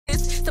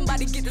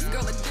somebody get this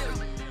girl a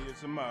deal.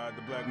 It's Ahmad,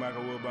 the Black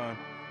Michael Wilbon.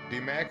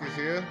 D-Mac is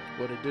here.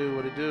 What it do,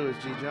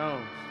 it's G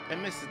Jones.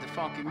 And this is the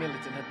Funky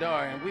Militant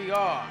Hadar, and we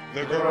are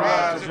The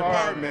Garage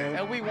Apartment.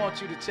 And we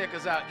want you to check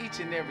us out each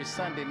and every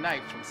Sunday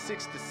night from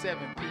 6 to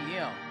 7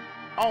 p.m.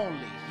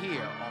 only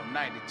here on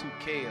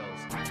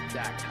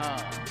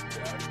 92kls.com.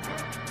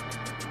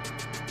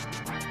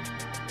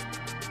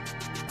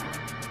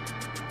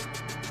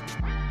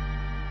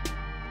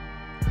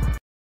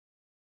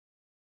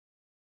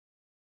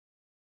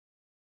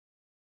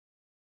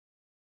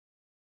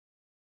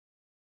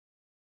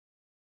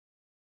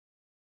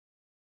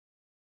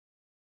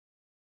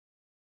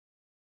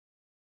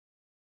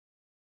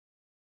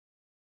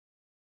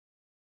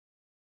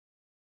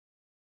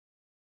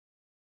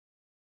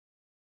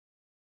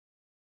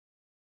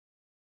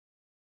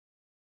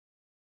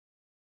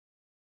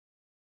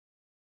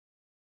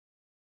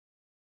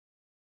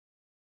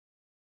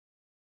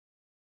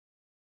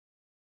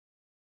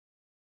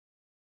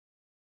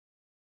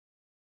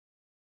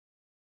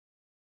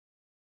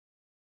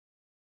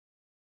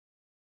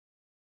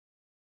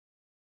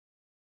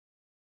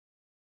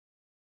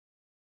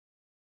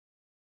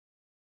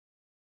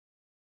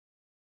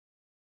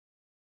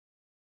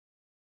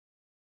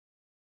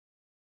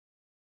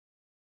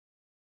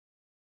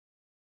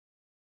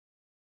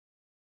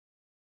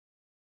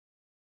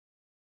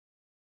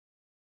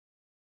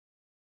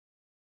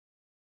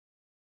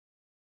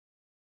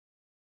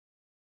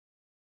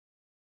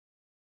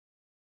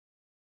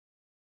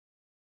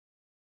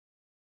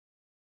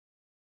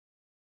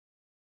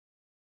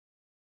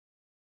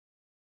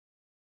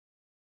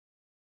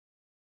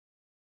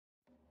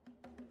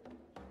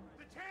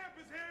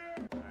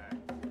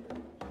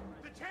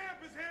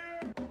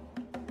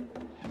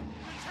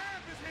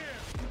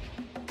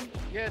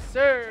 Yes,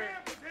 sir.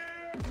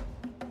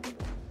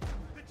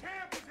 The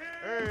champ is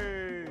here.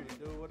 Hey,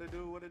 what it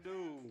do?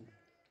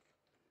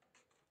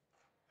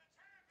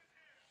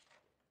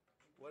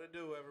 What it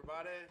do,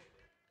 everybody?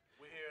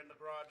 We're here in the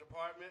Garage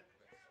Apartment.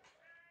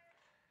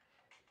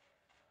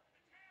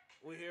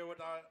 We're here with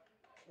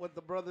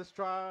the Brothers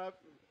Tribe.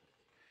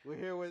 We're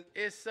here with...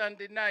 It's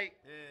Sunday night.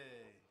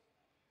 Hey.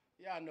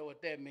 Y'all know what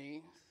that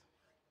means.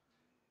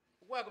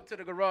 Welcome to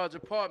the Garage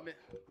Apartment.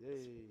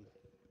 Hey.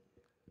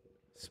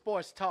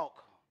 Sports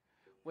talk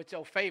with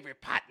your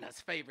favorite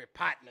partners.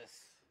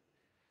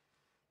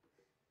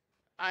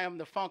 I am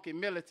the Funky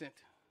Militant,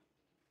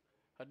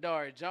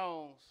 Hadar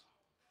Jones.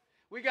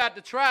 We got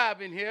the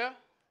tribe in here.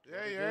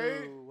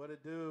 What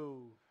it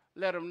do?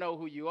 Let them know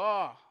who you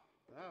are.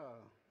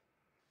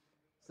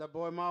 It's that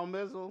boy Mal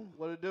Mizzle.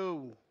 What it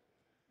do?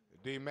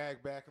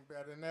 D-Mac back and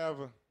better than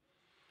ever.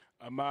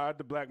 Ahmad,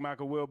 the Black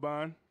Michael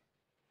Wilbon.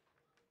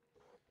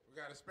 We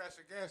got a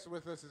special guest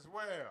with us as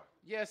well.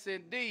 Yes,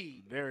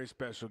 indeed. Very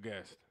special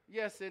guest.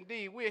 Yes,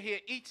 indeed. We're here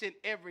each and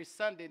every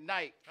Sunday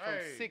night from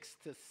 6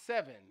 to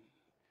 7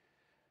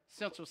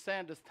 Central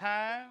Standard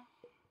Time.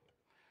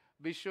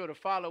 Be sure to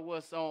follow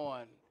us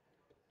on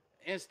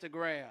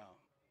Instagram,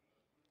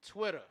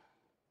 Twitter,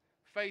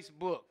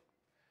 Facebook.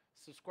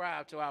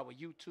 Subscribe to our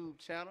YouTube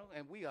channel.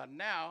 And we are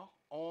now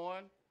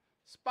on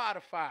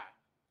Spotify.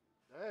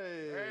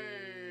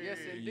 Hey. Yes,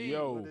 indeed.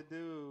 Yo. What it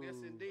do?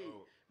 Yes,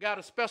 indeed. Got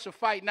a special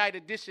fight night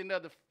edition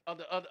of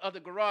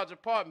the Garage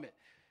Apartment.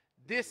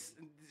 This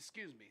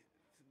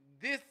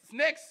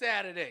next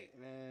Saturday.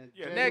 Man,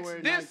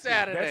 This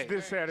Saturday. That's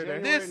this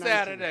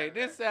Saturday.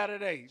 This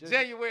Saturday,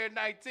 January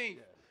 19th,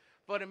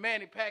 for the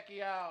Manny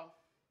Pacquiao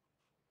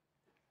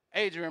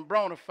Adrian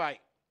Broner fight.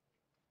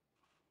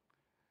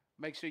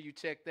 Make sure you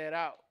check that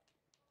out.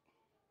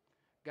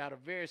 Got a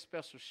very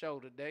special show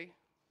today.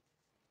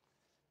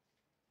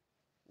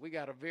 We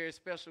got a very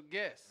special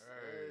guest.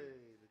 Hey,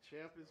 the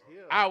champ is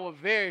here. Our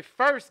very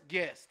first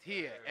guest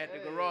here at the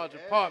Garage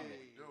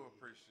Apartment. Do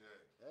appreciate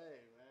it.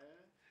 Hey,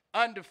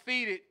 man.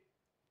 Undefeated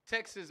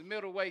Texas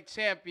Middleweight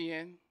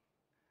Champion.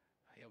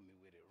 Help me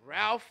with it.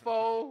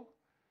 Raphael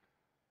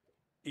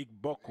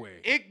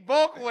Igbokwe.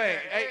 Igbokwe.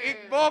 Hey,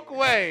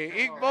 Igbokwe.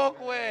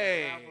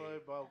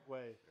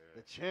 Igbokwe.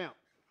 The champ.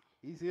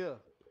 He's here.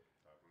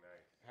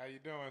 How you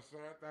doing,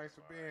 sir? Thanks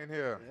for being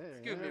here. Yeah,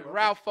 Excuse me, man.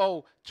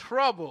 Raphael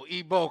Trouble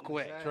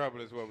Igbokwe. Exactly.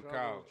 Trouble is what we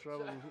call it.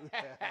 Trouble.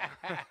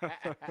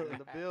 In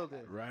the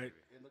building. Right.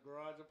 In the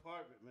Garage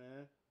Apartment,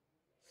 man.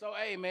 So,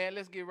 hey, man,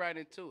 let's get right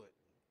into it.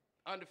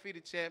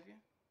 Undefeated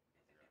champion.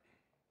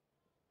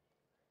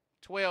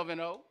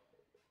 12-0.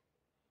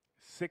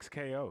 6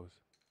 KOs.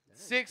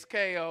 6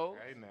 KO.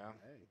 Hey, now.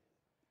 Hey,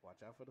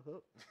 watch out for the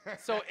hook.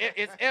 So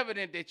it's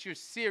evident that you're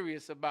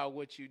serious about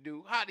what you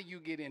do. How do you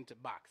get into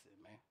boxing,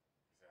 man?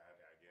 So how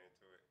did I get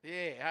into it?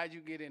 Yeah, how'd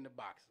you get into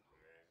boxing?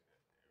 Man,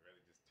 it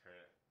really just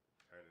turned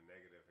a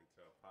negative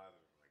into a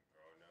positive. Like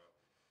growing up,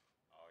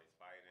 always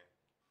fighting.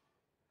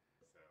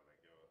 So like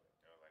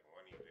it was like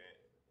one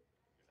event, just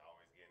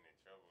always getting in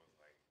trouble. It's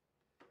like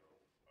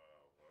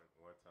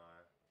one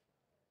time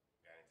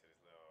got into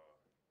this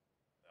little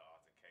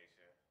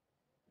altercation.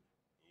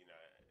 You know,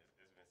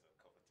 it's been a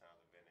couple times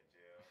I've been in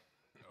jail.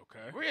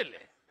 Okay. Really?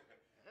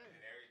 And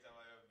every time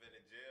I've ever been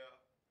in jail,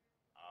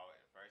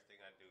 first thing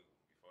I do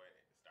before I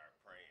start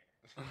praying.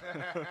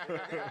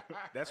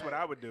 That's what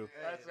I would do.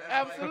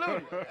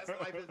 Absolutely. That's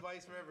life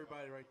advice for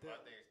everybody right My there.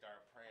 thing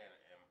started praying,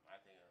 and I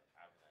think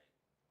I was like,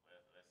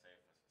 let's say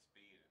for some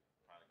speed,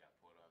 probably got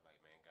pulled up. Like,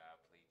 man, God,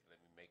 please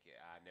let me make it.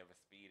 I never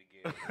speed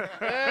again.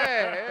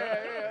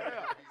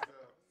 Yeah.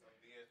 Some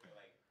BS, but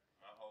like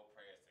my whole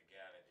prayer is to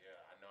get out of jail.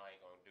 I know I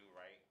ain't gonna do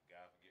right.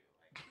 God forgive me.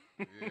 Like,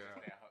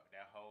 Yeah.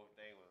 that whole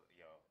thing was,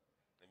 yo,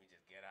 let me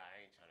just get out.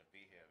 I ain't trying to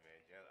be here, man.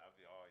 Jail, I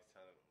be always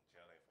telling them,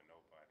 jail ain't for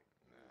nobody.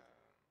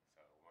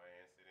 So one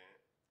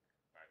incident,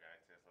 I got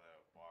into this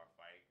little bar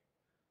fight.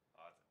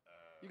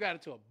 You got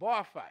into a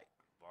bar fight.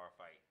 Bar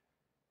fight.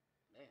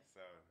 Man. So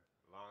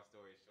long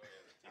story short,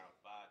 at the time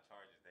 5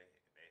 charges.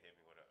 They hit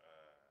me with a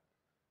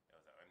it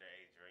was an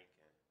underage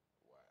drinking.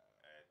 Wow.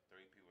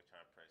 3 people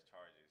trying to press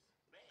charges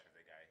because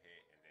they got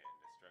hit, and then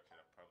destruction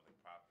of public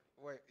property.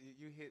 Wait,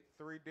 you hit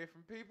 3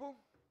 different people?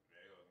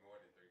 Yeah, it was more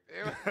than 3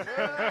 people.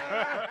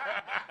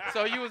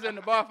 So you was in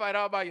the bar fight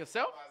all by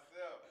yourself?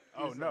 Myself.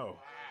 Oh no.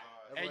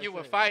 And you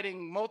were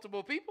fighting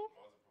multiple people?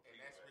 Multiple And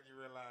people. that's when you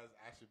realize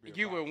I should be.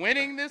 You were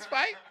winning this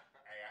fight?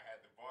 Hey, I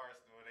had the bar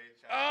stool. They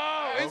tried.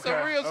 Oh, it's a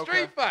Okay, real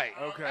street fight.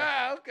 Okay.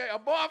 Ah, okay, a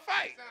bar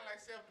fight. Sound like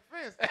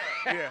self-defense.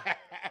 Yeah.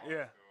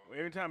 Yeah. Well,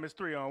 every time it's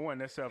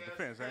 3-on-1, that's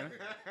self-defense, ain't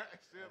it?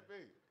 Should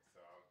be. So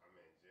I'm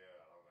in jail.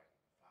 I'm like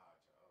 5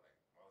 charges. I'm like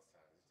most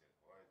times it's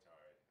just 1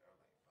 charge. I'm like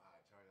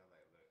 5 charges. I'm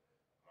like, look,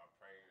 my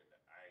prayer.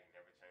 I ain't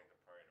never changed the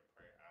prayer to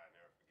prayer. I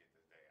never forget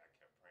this day. I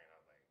kept praying. I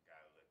was like,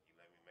 God, look, you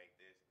let me make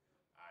this.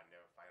 I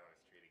never fight on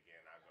the street again.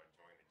 I'll go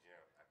join the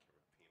gym. I kept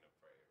repeating the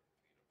prayer,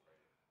 So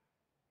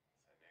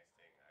next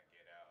thing I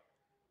get out,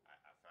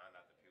 I found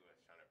out the people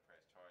that's trying to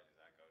press charges.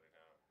 I go to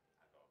them.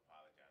 I go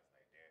apologize,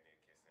 like damn near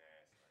kissing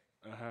ass, like.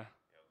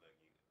 Yo, look,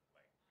 you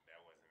like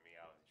that wasn't me.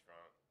 I was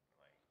drunk.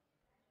 Like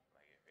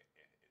if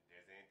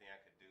there's anything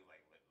I could do,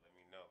 like let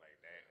me know, like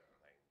that.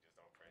 Like just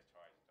don't press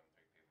charges. Them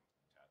 3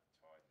 people tried to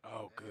charge.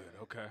 Oh, good.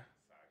 Okay.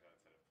 So I go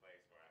to the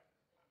place where I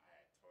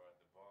had tore up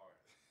the bar.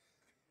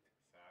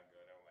 So I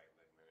go there, I'm like,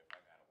 look, man, if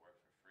I gotta work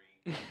for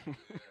free, if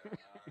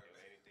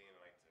anything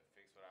like to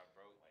fix what I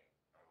broke, like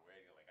I'm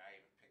ready. Like I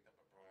even picked up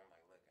a broom. I'm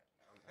like, look,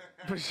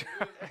 For sure.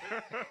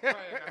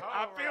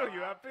 I feel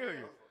you. I feel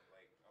you.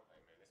 Like, I'm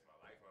like, man, this is my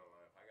life on the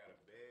line. If I got a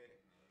bed,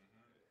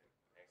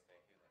 next thing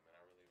he was like, man,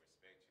 I really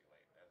respect you.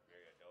 Like, that's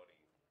very adult of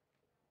you.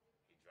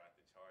 He dropped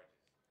the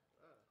charges.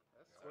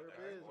 That's So square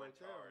there's biz 1 right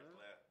there, charge man.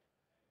 left.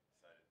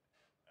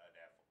 So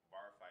that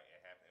bar fight,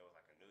 it happened. It was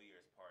like a New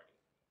Year's party.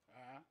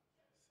 Uh-huh.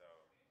 So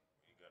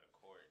you go to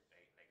court,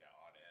 they got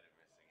all the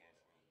evidence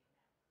against me.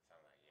 So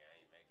I'm like, yeah, I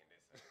ain't making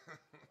this up.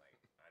 Like,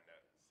 I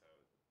know. So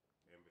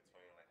in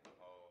between, like the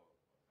whole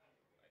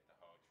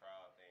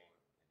trial thing,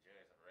 the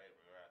judge already,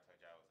 remember I told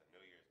you I was a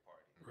New Year's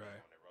party. Right.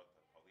 So when they wrote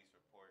the police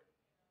report,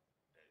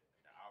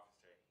 the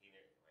officer, he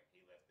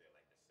left it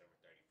like December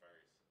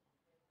 31st,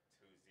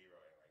 20,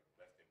 and like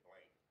left it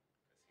blank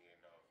because he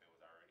didn't know if it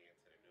was already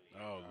into the New Year.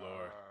 Oh,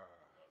 Lord.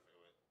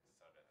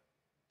 So the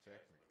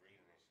judge was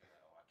reading this shit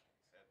like, oh, I can't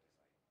accept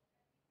this.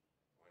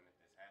 Like, when did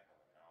this happen?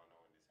 Like, I don't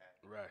know when this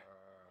happened. Right.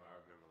 I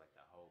remember like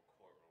the whole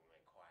courtroom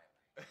went quiet.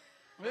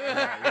 Right.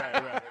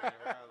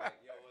 I was like,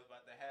 yo, what's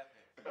about to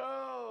happen?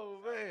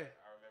 Oh, man.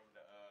 I remember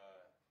the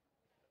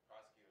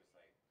prosecutor was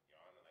like, Your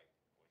Honor, like,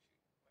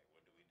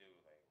 what do we do?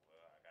 Like,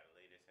 well, I gotta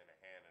lay this in the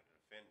hand of the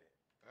defendant.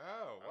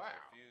 Oh, I'm wow.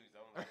 confused.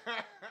 I'm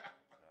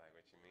like,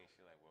 what you mean?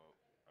 She's like, well,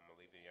 I'm gonna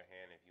leave it in your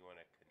hand if you want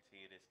to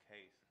continue this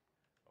case,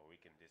 or we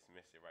can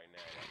dismiss it right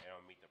now. It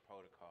don't meet the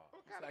protocol.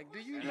 It's like, do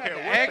you Yeah,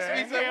 not what ask the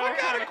me something? hell? What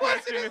kind of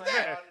question is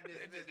that?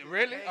 that?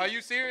 Really? Are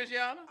you serious,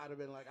 Your Honor? I'd have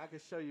been like, I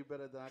can show you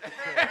better than I can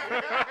tell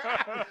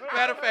you.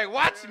 Matter of fact,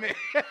 watch me.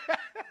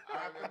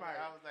 I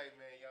was like,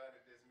 man, y'all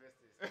to dismiss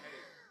this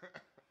case.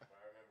 But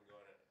I remember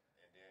going in,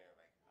 and then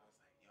like I was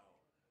like, yo,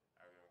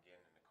 I remember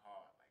getting in the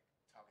car, like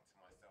talking to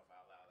myself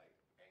out loud, like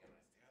banging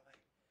on the steering, like,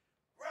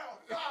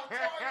 bro, 5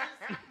 charges,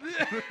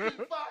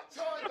 5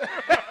 charges.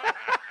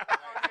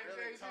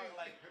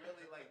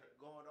 Really like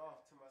going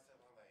off to myself.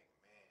 I'm like,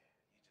 man, you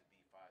just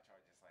beat 5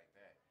 charges like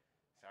that.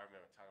 So I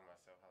remember talking to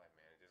myself, I'm like,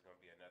 man, there's gonna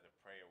be another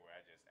prayer where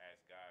I just ask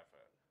God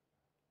for,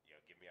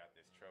 get me out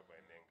this trouble,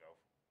 and then go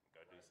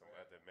do some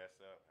other mess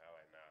up. I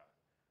like, nah,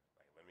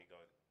 like let me go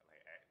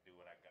like do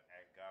what I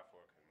ask God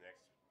for, because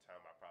next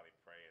time I probably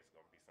pray, it's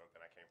gonna be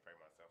something I can't pray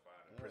myself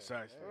out of.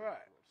 Precisely.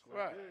 Right. So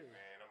Right.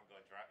 man, I'm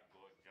gonna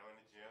go join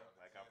the gym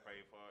like I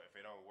prayed for. If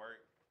it don't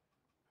work,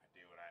 I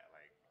did what I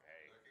like.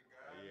 Hey,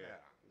 Yeah.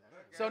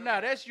 So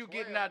now that's you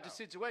getting out the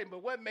situation,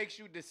 but what makes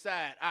you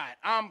decide, all right,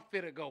 I'm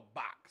finna go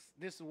box.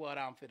 This is what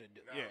I'm finna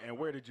do. Yeah, and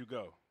where did you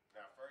go?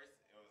 now first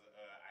it was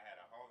I had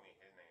a homie.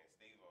 His name is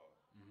Steve-O.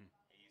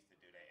 He used to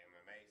do that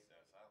MMA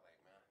stuff. So I was like,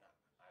 man,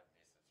 I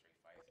missed some street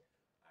fights.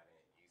 I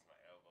didn't use my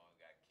elbows,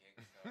 got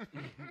kicked. So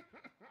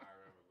I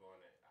remember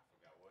going to, I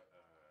forgot what. So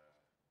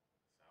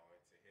I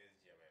went to his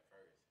gym at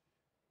first.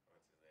 I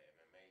went to the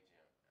MMA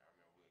gym. I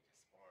remember we were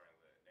just sparring.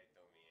 They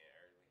threw me in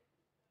early.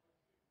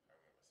 I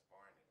remember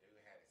sparring. The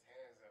dude had his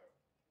hands up,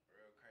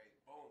 real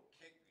crazy. Boom,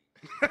 kicked me.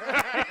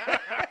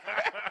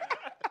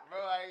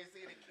 Bro, I ain't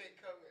see the kick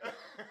coming.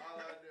 All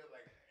I do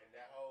like, and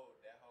that whole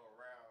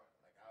round.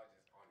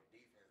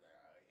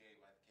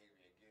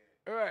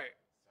 Right.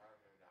 So I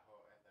remember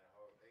after the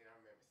whole thing, I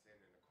remember sitting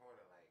in the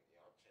corner like, yo,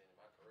 I'm changing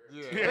my career.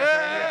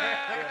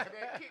 Yeah.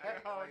 That kick a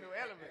whole new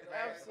element.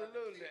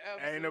 Absolutely.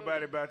 Ain't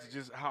nobody about to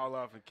just haul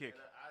off and kick.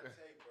 And I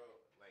say, bro,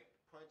 like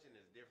punching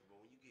is different,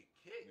 but when you get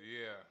kicked,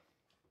 Yeah.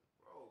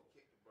 bro,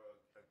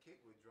 a kick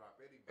would drop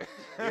anybody.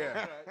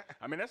 Yeah.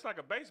 I mean, that's like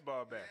a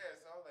baseball bat.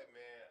 Yeah, so I was like,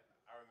 man,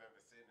 I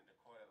remember sitting in the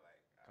corner like,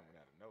 Coming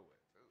out of nowhere,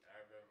 too.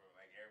 I remember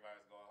like everybody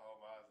was going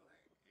home. I was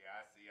like, yeah,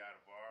 I see y'all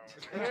tomorrow.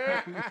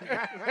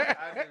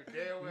 I knew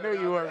damn well. Knew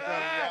you weren't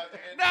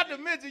Not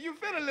to mention, you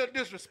feel a little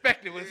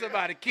disrespected when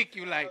somebody kick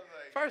you. Like,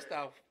 first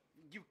off,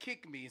 you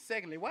kicked me, and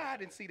secondly, why I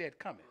didn't see that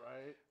coming?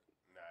 Right.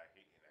 Nah,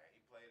 he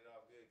played it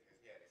off good because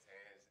he had his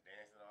hands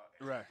dancing all.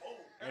 Right.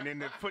 And then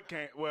the foot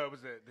came. Well, it was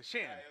the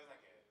shin. Yeah, it was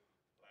like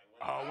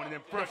Oh, one of them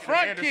The front,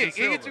 front Anderson kick.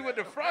 He hit Silva. you with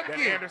the front That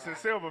kick. Anderson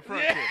Silva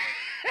front Yeah. kick.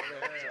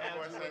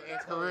 And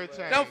career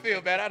change. Don't feel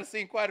bad. I've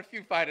seen quite a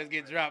few fighters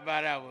get dropped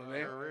by that one,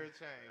 man. Career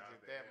change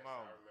at that I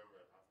moment.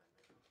 remember, I was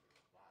like, man,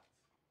 box.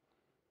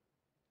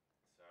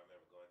 So I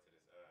remember going to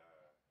this,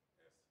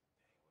 what's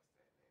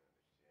that name of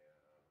this gym?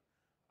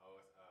 Oh,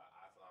 it's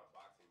Aslan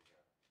Boxing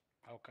Gym.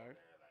 Okay.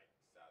 There, like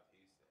South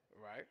Houston.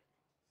 Right.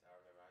 So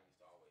I remember I used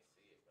to always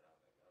see it, but I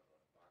was like, man, I'm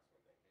going to box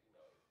one day. Because, you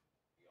know,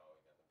 you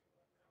always got the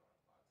people like, man, I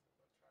want to box and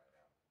go try it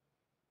out.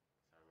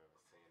 So I remember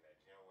seeing that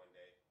gym one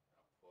day.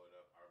 I pulled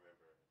up. I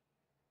remember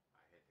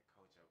I hit the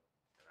coach up.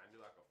 And I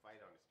knew I could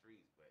fight on the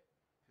streets, but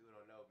people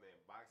don't know, man,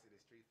 boxing and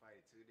street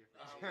fighting two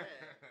different things.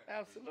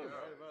 Absolutely.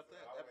 Right about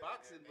that. That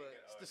boxing, but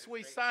It's the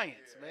sweet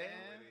science,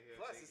 man.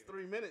 plus it's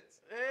 3 minutes.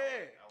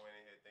 Yeah. I went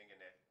in here thinking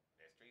that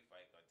street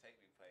fight gonna take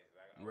me places.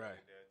 I Right.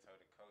 went in there and told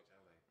the coach, I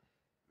was like,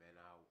 man,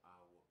 I'll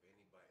whoop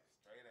anybody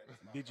straight at this.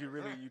 Did you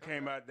really? You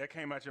came out. That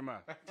came out your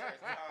mouth.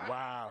 First time,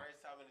 Wow.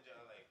 First time in the gym,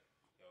 I was like,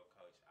 yo,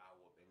 coach, I'll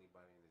whoop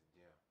anybody in this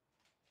gym.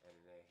 And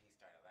then he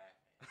started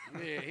laughing.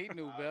 Yeah, he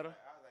knew better.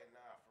 I was like,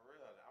 nah, for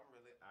real.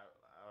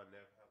 I'll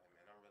never. I was like,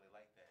 man, I'm really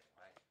like that.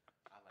 Like,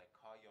 I like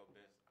call your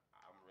best.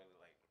 I'm really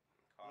like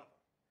call him.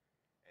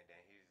 And then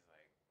he's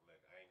like,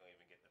 look, I ain't gonna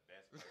even get the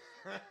best person.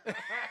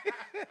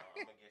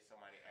 I'm gonna get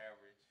somebody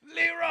average.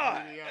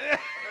 Leroy.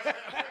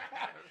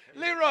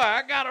 Leroy,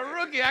 I got a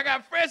rookie. I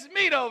got fresh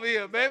meat over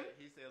here, baby.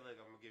 He said, look,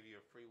 I'm gonna give you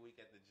a free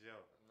week at the gym.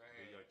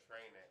 Do your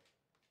training.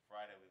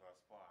 Friday we're gonna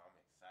spar. I'm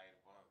excited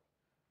for him.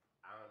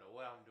 I don't know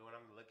what I'm doing.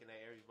 I'm looking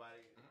at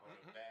everybody on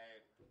the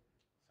bag.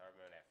 So I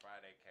remember that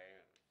Friday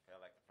came. Felt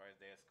like the first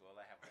day of school.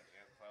 I have my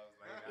gym clothes.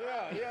 Like,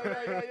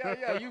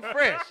 Yeah. You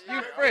fresh.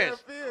 You fresh.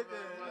 I'll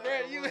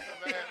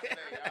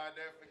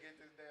never forget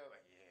this day. I was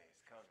like, yeah,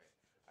 it's coming.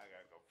 I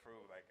gotta go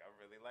prove like I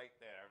really like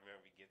that. I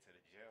remember we get to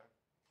the gym.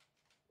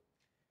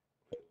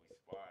 We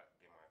spar,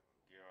 get my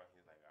gear on.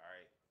 He's like, all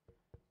right,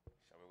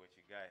 show me what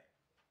you got.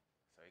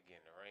 So he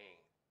get in the ring.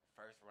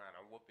 First round,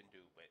 I'm whooping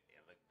dude, but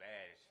it looked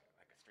bad. It's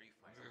like a street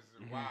fight.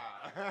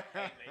 Wow.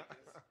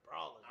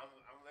 I'm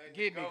letting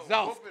Getting you go.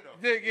 exhausted. Whooping 'em.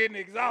 They're getting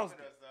exhausted.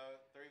 Whooping 'em, so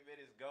 3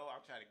 minutes go.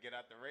 I'm trying to get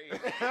out the ring.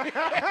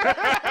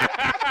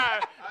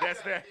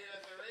 That's that.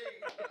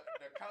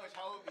 The coach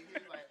hold me.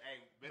 He's like,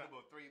 "Hey,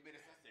 minimum 3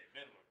 minutes." I said,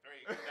 "Minimum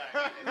 3.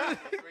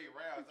 Minimum 3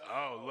 rounds." I said,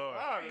 Oh Lord.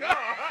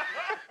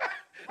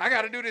 I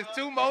got to do this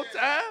 2 more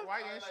times.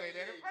 Why you didn't say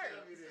that at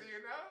first? You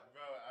know?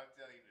 Bro, I'm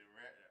telling you,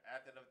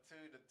 after the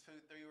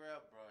 2-3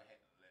 rounds, bro,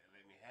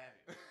 let me have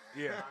it.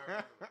 Yeah. I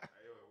remember,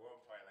 it was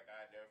one part, like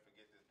I never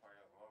forget this part.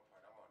 It was one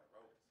part. I'm on the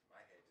ropes. My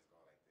head just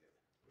going like this.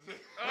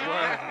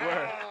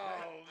 Word.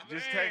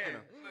 Just taking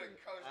them. Look,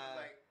 coach was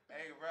like,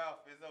 "Hey,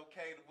 Ralph, it's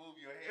okay to move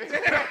your head."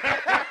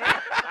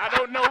 I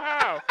don't know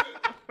how.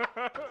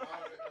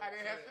 I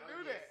didn't have to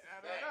do that.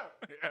 I don't know.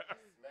 Yeah.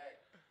 Smack.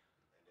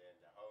 And then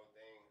the whole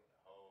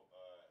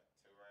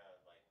 2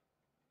 rounds, like,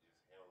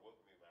 just him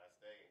whooping me, but I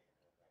stayed.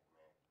 And I was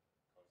like, man,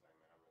 coach, like,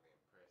 man, I'm really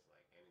impressed.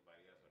 Like,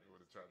 anybody else would Would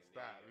have have tried to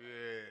stop.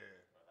 Yeah.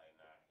 But like,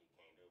 nah, he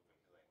can't do it. But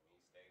he's like, when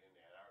he stayed in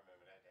there, and I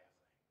remember that day, I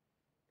was like,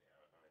 yeah,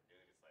 I'm gonna do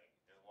this. Like,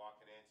 just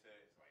walking into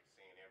it, it's like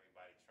seeing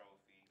everybody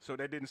trophy. So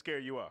that didn't scare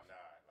you off. Nah,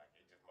 like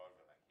it just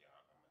motivated. Like, yo,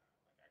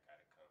 I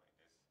gotta come like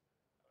this.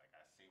 Like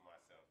I see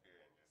myself here,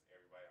 and just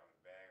everybody on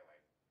the bag.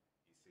 Like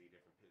you see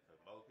different people.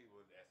 Cause most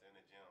people that's in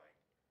the gym, like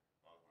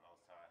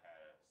most time had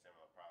a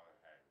similar problem,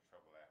 had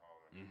trouble at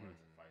home, and wanted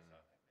to fight. So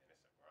I was like, man,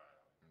 it's a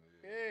grind.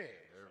 Yeah.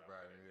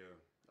 Everybody knew.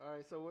 All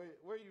right, so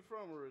where you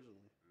from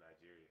originally?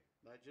 Nigeria.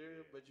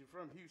 Nigeria, but you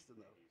from Houston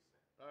though. Houston.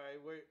 All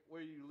right,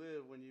 where you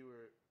live when you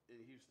were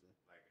in Houston?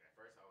 Like at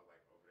first, I was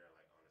like over there,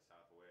 like on the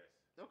southwest,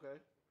 Okay.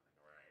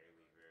 like around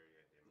Alief area.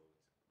 Then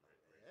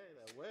moved to Hey,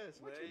 that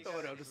West, What man. you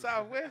throwing up? The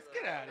Southwest?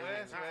 Get out of here.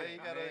 West, man.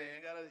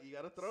 You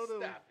gotta throw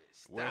them. Stop it.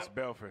 Stop West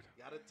it. Belford.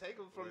 Gotta take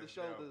them from the West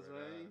shoulders,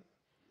 Belford, man.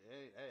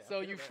 Hey, I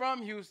So feel you that.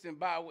 from Houston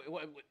by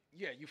way,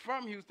 you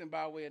from Houston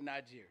by way of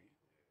Nigeria,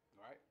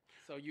 right?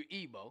 So you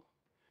Igbo,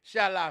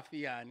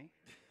 Shalafiani.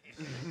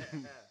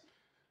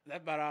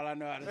 That's about all I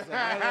know how to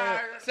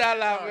say.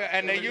 Shalafiani,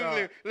 and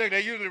they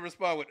usually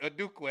respond with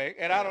Adukwe,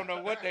 and I don't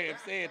know what they have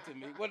said to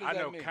me. What does I that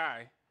know mean?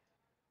 Kai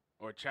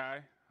or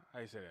Chai. How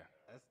you say that?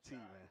 That's T,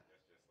 man.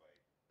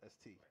 That's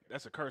T.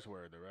 That's a curse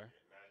word, though, right?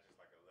 not just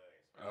like a little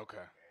expression.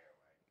 Okay.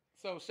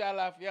 So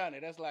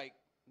Shalafiani, that's like,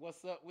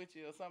 what's up with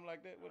you or something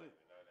like that? What is?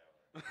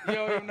 You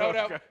don't even know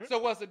that. Okay. So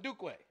what's a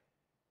Igbokwe?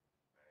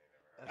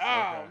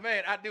 Oh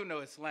man, I do know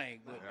it's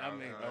slang, but I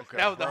mean, okay.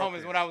 that was the Broken.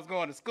 homies when I was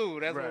going to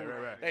school. That's Right, what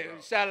right, right. they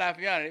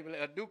Shalafiani, they be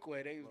like a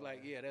Igbokwe. They was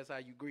like, yeah, that's how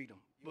you greet them.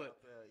 But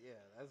yeah,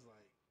 that's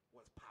like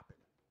what's popping.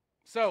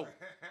 so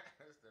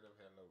Instead of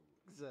hello.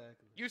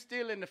 Exactly. you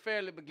still in the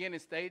fairly beginning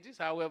stages.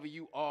 However,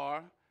 you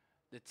are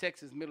the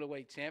Texas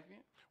Middleweight Champion.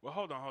 Well,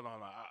 hold on.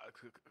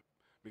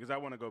 Because I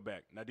want to go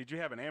back. Now, did you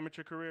have an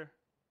amateur career?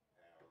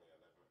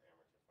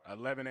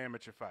 11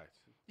 amateur fights.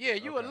 Yeah,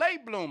 you a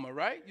late bloomer,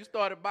 right? You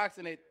started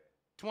boxing at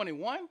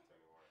 21?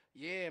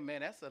 Yeah,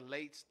 man, that's a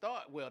late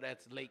start. Well,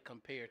 that's late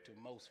compared to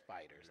most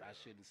fighters. I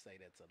shouldn't say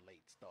that's a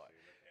late start.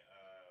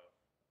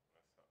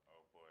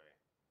 Oh boy.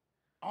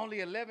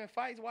 Only 11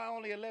 fights? Why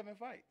only 11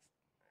 fights?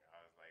 I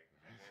was like,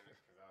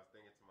 because I was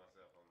thinking to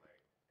myself, I'm like,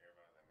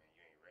 everybody's like, man,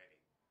 you ain't ready.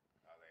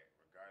 I was like,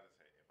 regardless,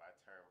 if I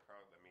turn pro,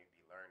 let me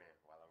be learning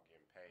while I'm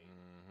getting paid.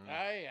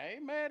 I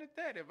ain't mad at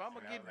that. If I'm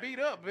going to get I was beat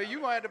like, up, man,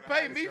 you going to have to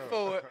pay me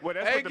for it. Well,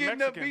 that's I what ain't the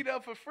getting up Mexican- beat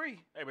up for free.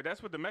 Hey, but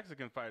that's what the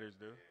Mexican fighters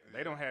do.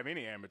 They don't have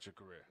any amateur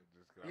career.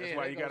 Yeah,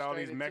 why they you go got all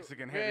straight these into-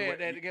 Mexican Yeah, heavyweight-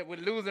 that get with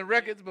losing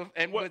records but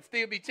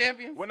still be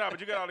champions. Well, no, but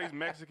you got all these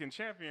Mexican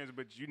champions,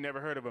 but you never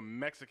heard of a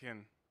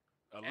Mexican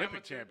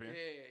Olympic Amateur, champion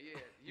Yeah.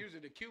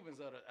 Usually the Cubans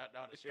are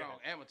the strong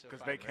amateur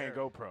because they fighters. can't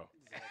go pro.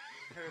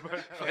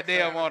 But they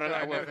don't want to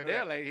like, well,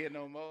 Fidel ain't here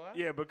no more, huh?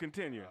 Yeah, but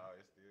continue. Oh,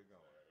 it's still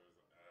going.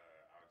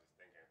 I was just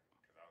thinking,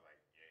 because I was like,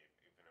 yeah,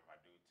 even if I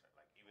do,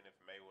 even if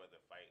Mayweather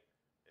fight,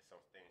 there's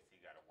some things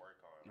he got to work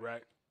on.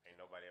 Right. Ain't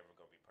nobody ever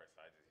going to be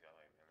personal. I just got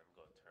like, man, let me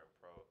go turn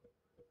pro.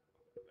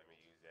 Let me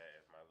use that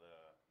as my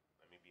little,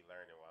 let me be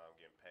learning while I'm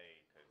getting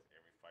paid, because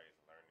every fight is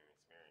a learning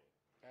experience.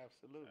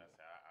 Absolutely. That's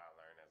how I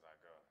learn as I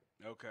go.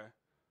 Okay.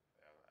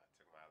 I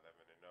took my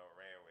 11-0,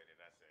 ran with it.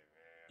 I said,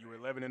 man. You were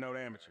 11-0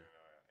 amateur.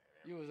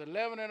 You was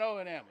 11-0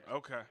 in amateur.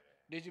 Okay.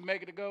 Did you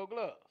make it to Golden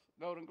Gloves?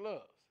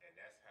 And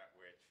that's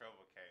where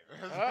trouble came.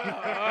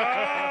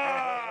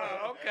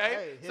 Okay.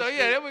 Hey, So history-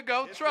 yeah, there we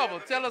go. history Trouble.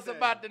 of Tell us everything.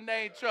 about the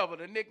name Trouble,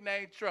 the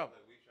nickname Trouble.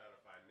 Look, we trying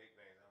to find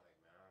nicknames. I'm like,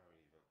 man, I don't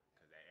even,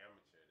 because that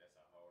amateur, that's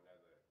a whole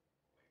nother, like,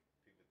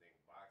 people think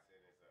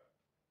boxing is just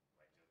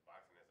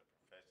boxing as a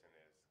profession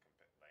is,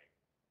 like,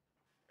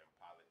 in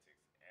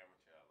politics,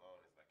 amateur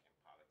alone is like in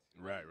politics.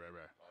 Right.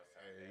 Most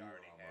times they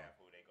already have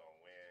who they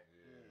gonna win.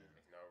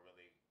 There's no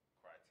really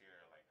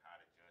criteria, like, how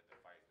to judge the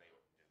fights. They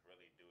would just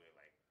really do it,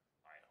 like,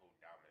 all right, who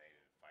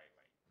dominated the fight?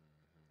 Like,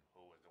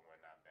 who was the one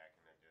not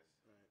backing them? Just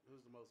Right.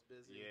 Who's the most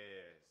busy?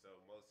 yeah, so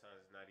most times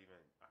it's not even,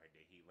 all right,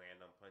 did he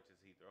land on punches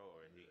he throw,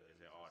 or is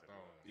it all the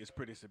moves? It's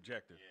pretty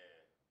subjective.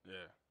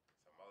 Yeah. Yeah.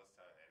 So most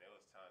times, and there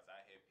was times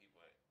I hit people,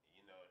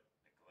 you know,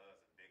 the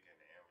gloves are bigger in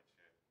the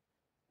amateur.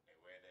 They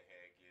wear the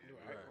headgear.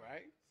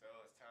 Right. So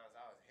it was times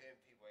I was hitting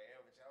people in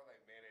amateur. I was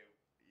like, man,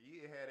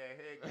 you had that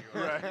headgear.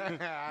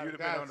 Right. You'd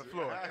have been on the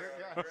floor.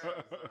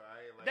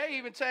 They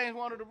even changed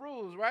one of the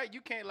rules, right?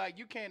 You can't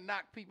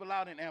knock people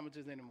out in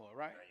amateurs anymore,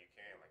 right? Now you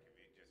can, like, if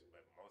you just,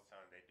 but most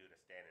times they do the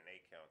standing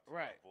 8 count to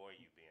Right. avoid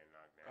you being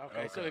knocked down.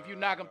 Okay. So if you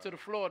knock them to the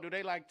floor, do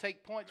they like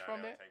take points No,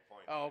 from they that? don't take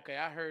points, Oh, but okay.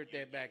 I heard you-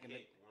 that back you in the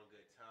hit one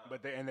good time.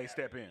 But they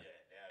step in.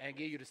 and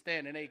give you the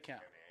standing 8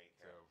 count.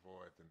 To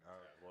avoid the.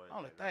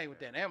 Only thing with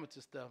that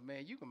amateur stuff,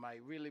 man, you might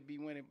really be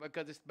winning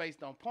because it's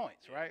based on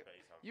points, right?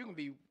 based on You can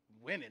be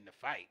winning the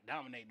fight,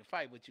 dominating the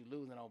fight, but you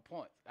losing on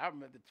points. I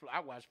remember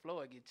I watched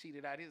Floyd get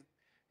cheated out his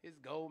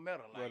gold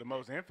medal. Well, the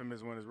most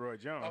infamous one is Roy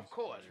Jones. Of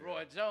course,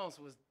 Roy Jones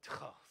was.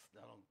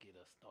 Don't get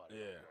us started. on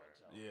Yeah. Roy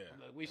Jones.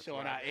 Yeah. Look, we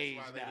showing our age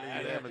why they now.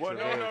 leave Yeah. amateur Well,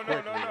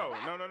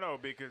 very no,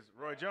 because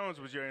Roy Jones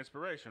was your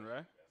inspiration,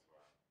 right?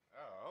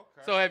 Oh,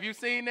 okay. So have you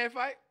seen that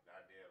fight? I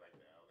did like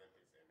the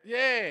Olympics and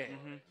Yeah.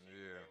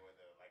 Yeah.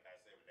 like I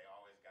said, they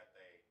always got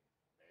they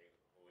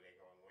who they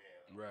gonna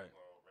win. Right. Who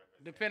gonna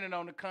represent. Depending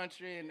on the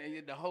country and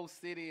the whole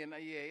city, and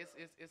yeah,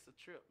 it's a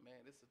trip, man.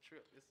 It's a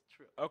trip.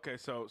 Okay,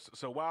 so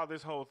while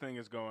this whole thing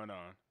is going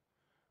on,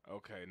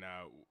 okay,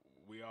 now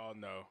we all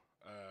know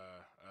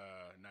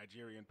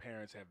Nigerian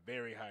parents have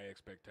very high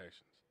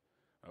expectations.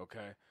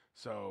 Okay,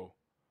 so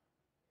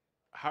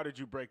how did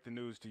you break the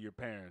news to your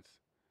parents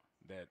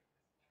that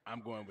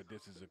I'm going with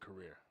this as a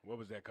career? What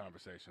was that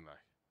conversation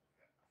like?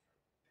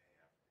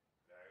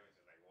 No, it was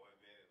just like 1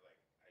 minute. Like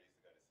I used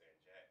to go to San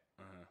Jack,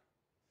 Uh-huh.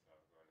 so I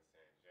was going to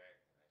San Jack,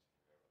 and I just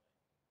remember like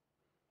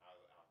I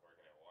was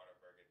working at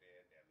Whataburger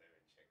there. That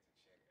living check to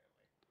check, and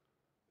like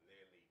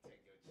literally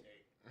take your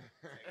check,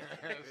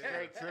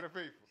 Straight to the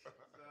people. So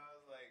I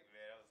was like,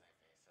 man,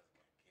 such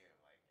a good gift.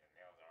 Like, and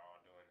they was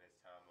all doing this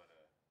time of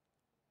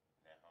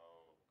that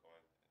whole going,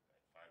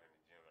 like, finding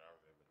the gym. And I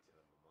remember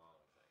telling my mom,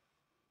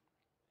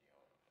 I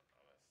was like,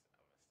 yo, I'm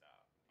gonna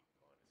stop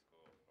going to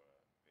school for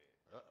a bit.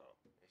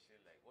 And she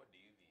was like, what do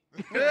you mean?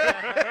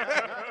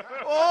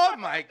 Oh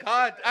my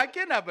God! I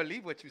cannot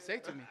believe what you say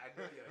to me. I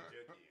know you're a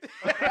junkie. She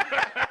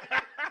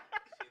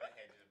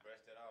had just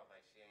brushed it off,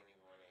 like she ain't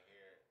even want to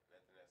hear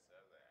nothing else. So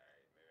I was like, all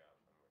right, maybe I'm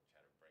gonna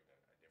try to bring a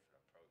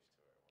different approach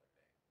to it one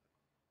day.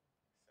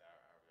 So I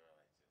remember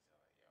like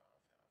just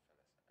telling,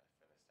 yo, I'm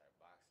finna start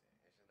boxing. And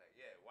she's like,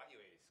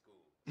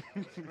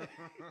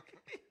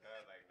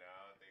 was like, no,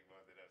 I don't think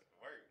both of us can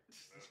work.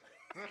 So,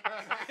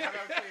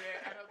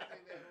 I don't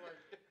think that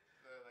works.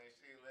 So like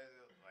she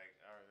like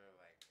I remember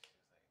like she was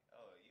like,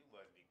 oh, you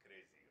must be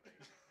crazy. Like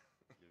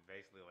just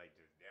basically like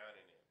just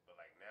downing it. But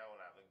like now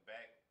when I look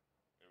back,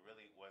 it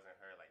really wasn't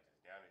her like just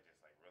downing, just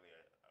like really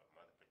a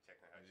mother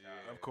protecting her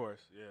child. Of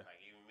course, yeah.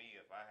 Like even me,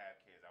 if I have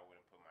kids, I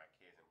wouldn't put my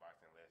kids in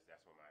boxing unless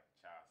that's what my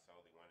child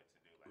solely wanted to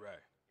do. Like,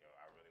 Right. yo,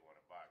 I really want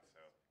to box.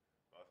 So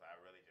mostly I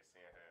really just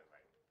seeing her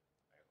like who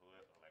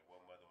like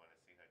what mother want to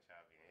see her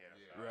child being hit.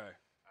 Yeah. So Right.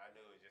 I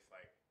knew it was just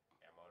like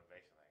that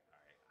motivation. Like,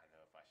 all right, I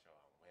know if I show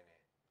I'm winning,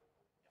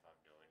 if I'm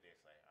doing this,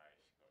 like, all right,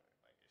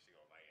 she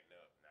gonna lighten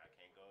up. Now I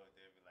can't go out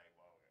there and be like,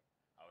 well,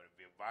 I would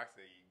be a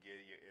boxer. You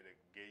get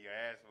your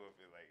ass whooped.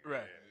 Like,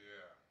 Right.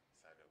 Yeah.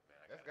 So I know,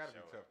 man, That's got to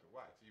be tough to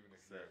watch, even if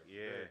So, you're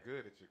yeah. very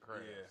good at your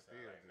craft. Yeah. So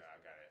Still, like, no,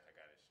 just- I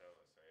gotta show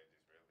it. So it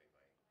just really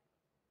like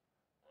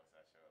once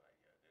I show like,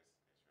 yeah, this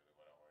is really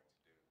what I wanted to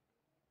do.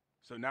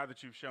 So now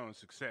that you've shown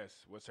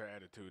success, what's her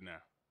attitude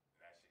now?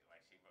 Now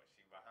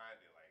she behind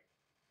it, like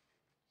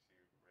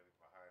she really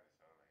behind it.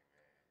 So I'm like,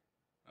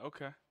 man,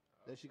 Okay.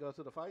 Does she go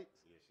to the fights?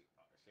 yeah,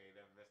 she ain't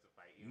never missed a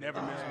fight. Either.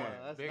 Never missed one.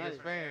 That's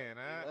Biggest nice. fan,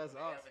 huh? That's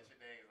The awesome. amateur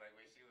days, like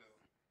when she was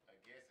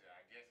against it,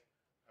 I guess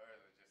hers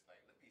was just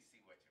like, let me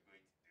see what you're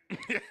going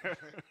to do.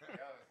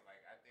 That was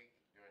like, I think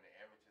during the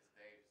amateur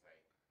stage,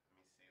 like, let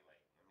me see, like,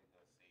 let me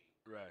go see.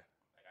 Right.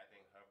 Like, I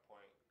think her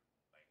point,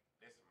 like,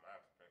 this is my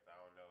perspective, I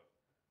don't know.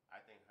 I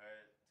think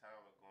her time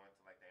of going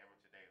to, like, the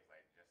amateur day was,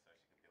 like, just so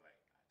she could be like,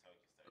 I told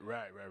you so.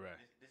 Right.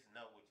 This is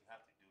not what you have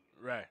to do.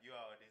 Right. You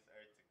are on this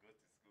earth to go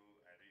to school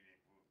and read a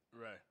book.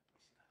 Right.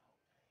 She's like, oh,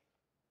 man.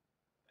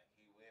 Like,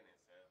 he winning,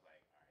 so it's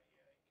like, all right,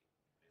 yeah,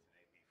 this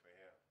may be for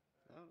him.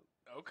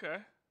 Oh, Okay.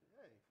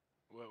 hey,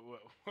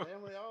 What?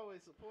 family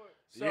always support.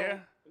 So Yeah.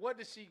 what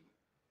does she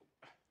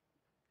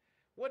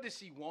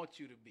want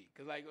you to be?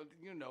 Because, like,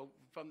 you know,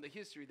 from the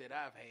history that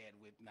I've had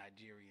with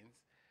Nigerians,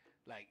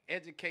 like,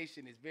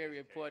 education is very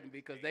important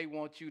because they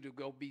want you to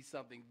go be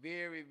something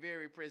very,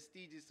 very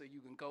prestigious so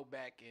you can go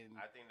back and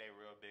I think they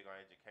real big on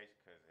education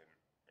because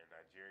in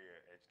Nigeria,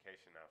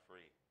 education not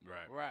free.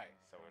 Right. right.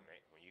 So when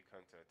you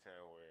come to a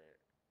town where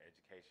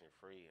education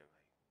free and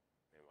like,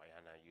 man, why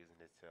y'all not using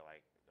this to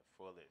like the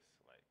fullest?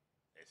 Like,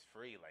 it's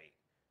free. Like,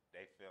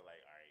 they feel like,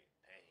 all right,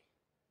 dang,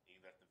 you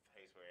left the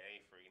place where it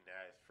ain't free.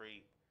 Now it's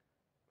free.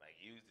 Like,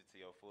 use it to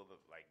your full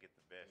of like get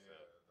the best. Yeah,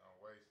 Of. don't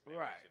waste it. They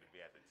Right. want you to be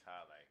at the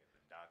top, like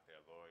the doctor,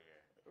 lawyer.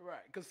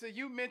 Right. Because so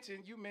you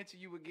mentioned you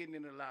were getting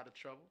in a lot of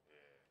trouble.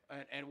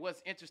 And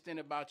what's interesting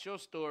about your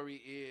story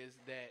is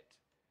that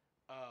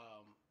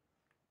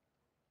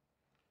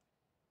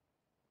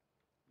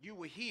you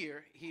were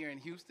here in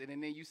Houston,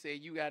 and then you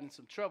said you got in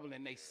some trouble,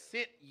 and they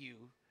sent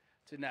you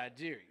to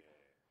Nigeria.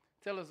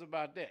 Tell us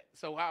about that.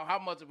 So how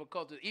much of a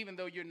culture, even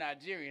though you're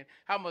Nigerian,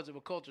 how much of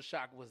a culture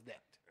shock was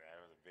that? Yeah,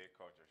 it was a big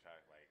culture shock.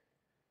 Like,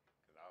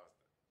 cause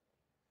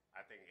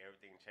I think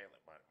everything changed.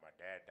 Like my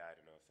dad died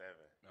in '07.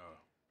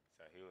 Oh.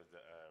 So he was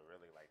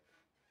really like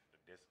the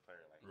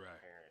discipliner, like Right.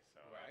 my parents.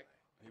 So Right.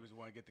 He was the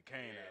one to get the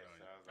cane out on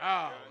so you. I was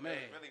Oh, it was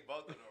man. really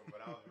both of them,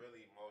 but I was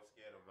really more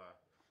scared of my.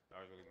 I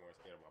was really more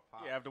scared of my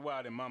pop. Yeah. After a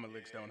while, them mama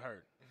licks don't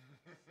hurt.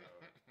 So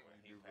when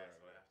he passed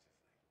away, I was just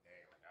like,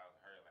 dang, like I was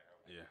hurt. Like I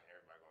was like, Yeah.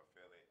 everybody gonna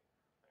feel it.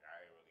 Like I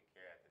didn't really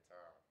care at the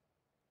time.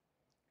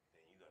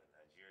 Then you go to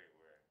Nigeria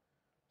where,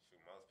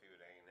 shoot, most people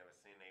they ain't never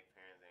seen their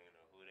parents, they ain't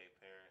know who their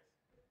parents,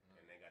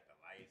 and they got the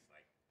lights.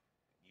 Like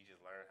you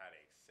just learn how to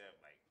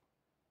accept. Like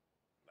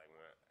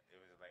when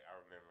it was just like I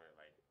remember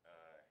like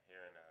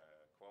hearing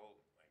a quote.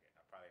 Like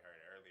I probably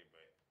heard it earlier,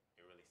 but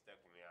it really stuck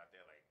with me out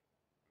there. Like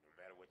no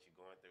matter what you're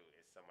going through,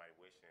 it's somebody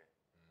wishing.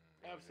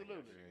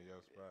 Absolutely. You're in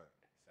your spot.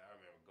 So I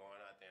remember going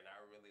out there and I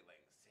really like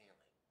seeing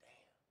like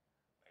damn.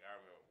 Like I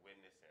remember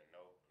witnessing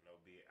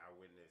I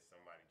witnessed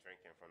somebody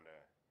drinking from the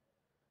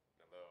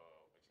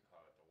little what you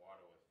call it, the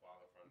water was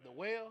falling from The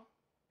well?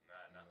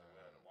 not the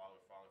well, the water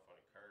was falling from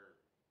the curb.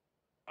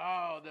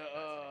 Oh, the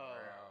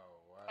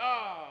Oh, wow.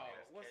 oh,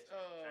 They was what's catching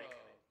it,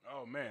 drinking it.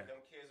 Oh man.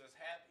 Them kids was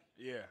happy.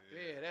 Yeah.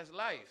 yeah, that's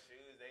life.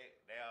 Shoes,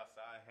 they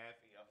outside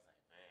happy. I was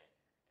like, man,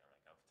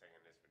 I'm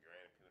taking this for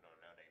granted. People don't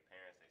know their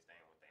parents, they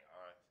staying with their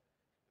aunts.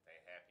 If they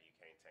happy, you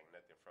can't take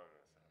nothing from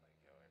them. So like,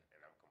 yo,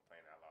 and I'm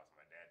complaining I lost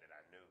my dad that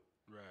I knew.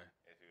 Right.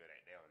 It's people that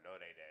they don't know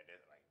their dad.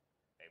 They're like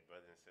they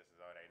brothers and sisters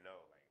all they know.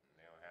 Like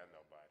they don't have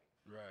nobody.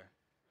 Right.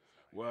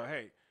 Well,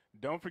 hey,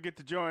 don't forget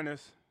to join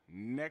us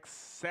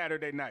next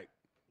Saturday night,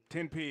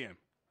 10 p.m.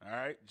 All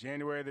right,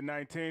 January the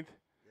 19th.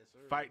 Yes, sir.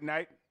 Fight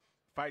night,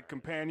 fight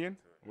companion,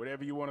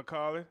 whatever you want to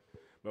call it.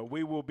 But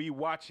we will be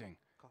watching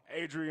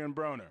Adrian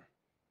Broner.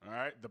 All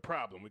right, the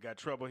problem. We got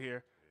trouble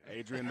here.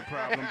 Adrian the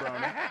problem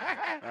Broner.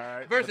 All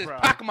right. Versus the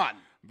problem. Pac-Man.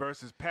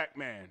 Versus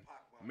Pac-Man.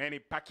 Manny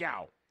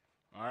Pacquiao.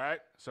 All right.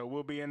 So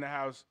we'll be in the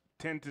house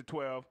 10 to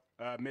 12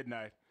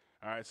 midnight.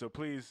 All right. So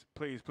please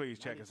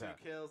check us out.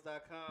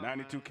 92kells.com.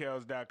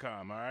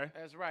 92kells.com. All right.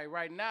 That's right.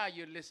 Right now,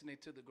 you're listening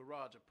to the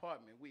Garage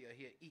Apartment. We are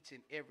here each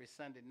and every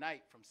Sunday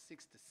night from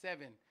 6 to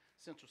 7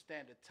 Central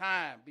Standard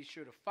Time. Be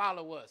sure to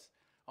follow us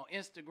on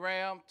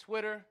Instagram,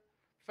 Twitter,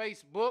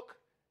 Facebook,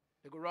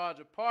 The Garage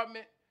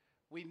Apartment.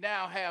 We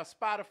now have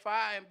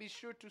Spotify, and be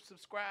sure to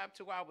subscribe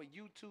to our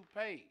YouTube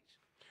page.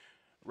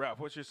 Ralph,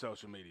 what's your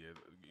social media?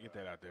 Get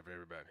that out there for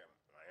everybody.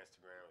 My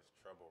Instagram is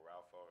Trouble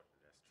Raphael.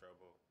 That's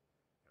Trouble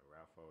and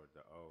Raphael with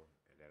the O.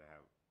 And then I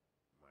have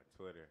my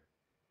Twitter.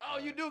 Oh,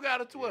 you do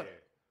got a Twitter.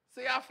 Yeah.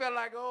 See, I felt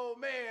like, oh,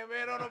 man,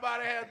 don't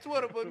nobody have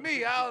Twitter but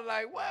me. I was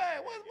like,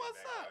 what? What's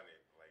up?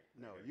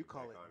 No, you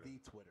call it the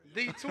Twitter.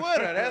 The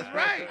Twitter, that's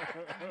right.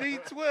 The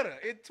Twitter.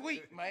 It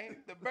tweet, man.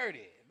 The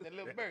birdie, the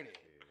little birdie.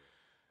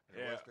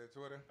 And what's their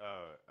Twitter?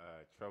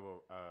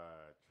 Trouble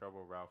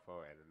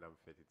Raphael and the number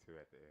 52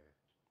 at the end.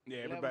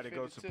 Yeah, everybody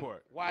go 1152.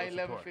 support. Why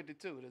Go support.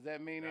 1152? Does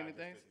that mean Nah,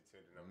 anything? just 52,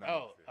 the number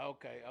Oh, 52.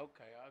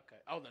 okay.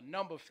 Oh, the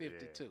number 52.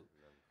 Yeah,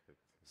 number 52.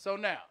 So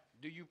now,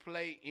 do you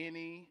play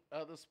any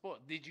other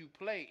sport? Did you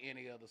play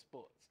any other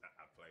sports?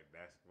 I play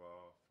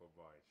basketball,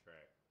 football, and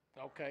track.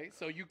 Okay,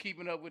 so you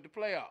keeping up with the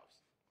playoffs?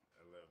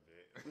 A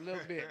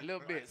little bit. A little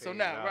My bit. So team's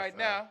now, out, right so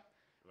now,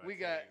 my we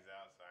got. team's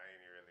out, so I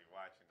ain't really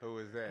watching. Who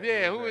is that?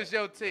 Yeah, Who who is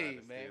your The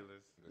team, man?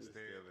 Steelers. The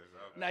Steelers.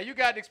 Okay. Now you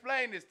got to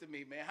explain this to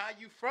me, man. How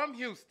you from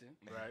Houston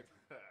Right.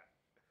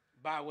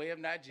 by way of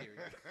Nigeria,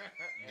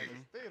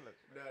 Steelers.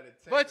 No, the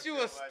but you a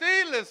Texans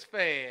still Steelers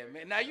fan,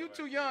 man. Now you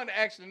too young to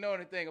actually know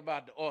anything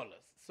about the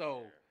Oilers,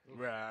 so.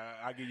 Right.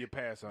 I'll give you a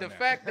pass on The that.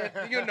 fact that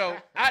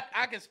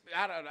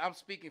I'm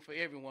speaking for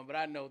everyone, but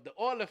I know the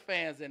Oilers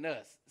fans and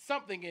us,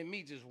 something in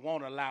me just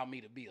won't allow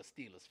me to be a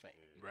Steelers fan.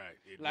 Right.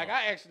 It Like won't.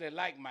 I actually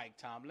like Mike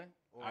Tomlin,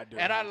 I do.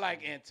 and I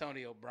like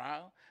Antonio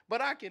Brown,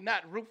 but I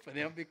cannot root for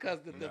them because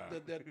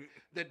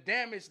the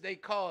damage they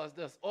caused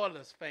us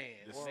Oilers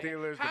fans. The man.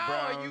 Steelers, the How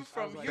Browns, are you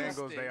from the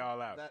Houston? Bengals, they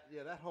all out.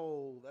 That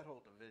whole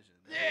division.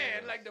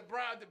 Yeah, like the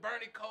Browns, the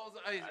Bernie Coles,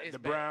 it's The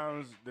bad.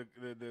 Browns, the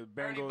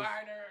Bernie Bengals.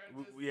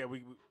 Biner, Yeah,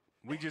 we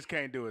just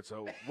can't do it.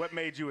 So, what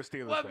made you a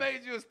Steelers what fan?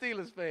 made you a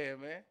Steelers fan,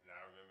 man? No,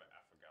 I remember. I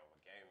forgot what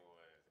game it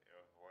was. It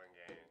was one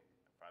game,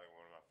 probably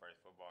one of my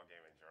first football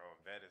games, and Jerome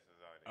Bettis was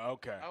on it.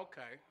 Okay.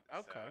 Okay.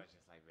 So I was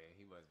just like, man,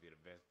 he must be the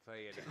best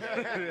player. And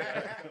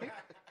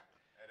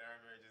I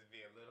remember just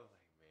being little,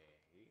 like, man,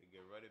 he a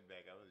good running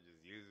back. I was just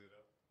using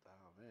him.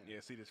 Oh man.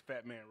 Yeah, see this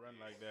fat man run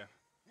like that.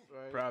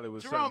 Right. Probably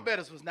was Jerome something.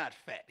 Bettis was not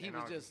fat. He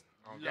And was just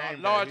on game day,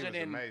 larger he was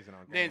than amazing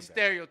on game day.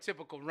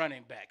 stereotypical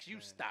running backs.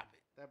 You stop it.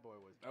 That boy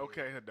was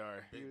Okay,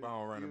 Hadari. Big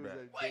bone running back.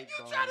 What you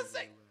trying to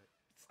say?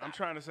 I'm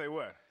trying to say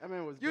what? That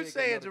man was. You big at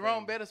saying Notre Jerome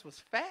Dame. Bettis was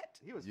fat?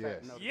 He was Yes.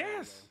 fat. in Notre Dame,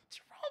 Yes. though.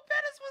 Jerome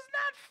Bettis was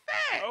not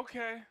fat.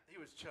 Okay. He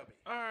was chubby.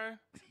 All right.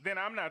 Then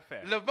I'm not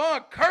fat.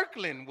 Levon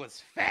Kirkland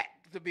was fat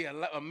to be a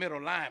middle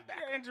linebacker.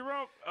 Yeah, and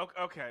Jerome.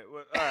 Okay.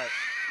 Well, all right.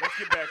 Let's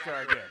get back to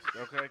our guest,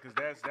 okay? Because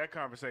that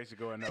conversation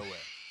going nowhere.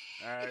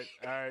 All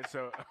right.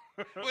 So,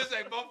 We'll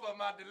say both of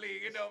them out the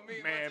league. It don't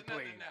mean Man, much or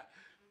nothing please. now.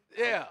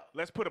 Yeah.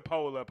 let's put a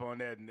poll up on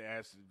that and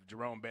ask if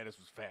Jerome Bettis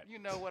was fat. You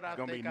know what I It's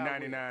gonna think be I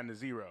will.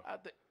 99-0.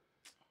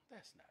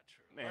 That's not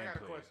true. I Man, got a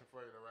please. question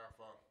for you,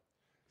 Raphael.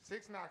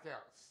 6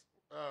 knockouts.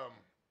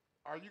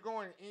 Are you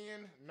going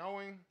in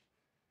knowing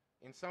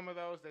in some of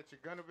those that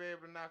you're gonna be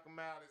able to knock them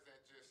out? Is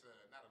that just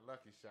not a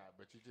lucky shot,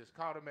 but you just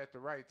caught them at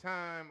the right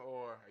time,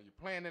 or are you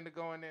planning to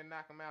go in there and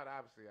knock them out?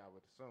 Obviously, I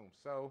would assume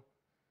so.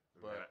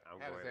 But I'm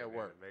how does going that in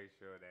there work? to make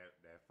sure that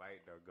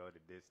fight don't go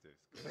the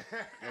distance.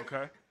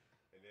 Okay.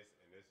 In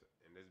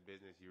this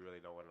business, you really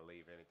don't want to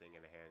leave anything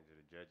in the hands of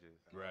the judges.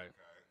 Right.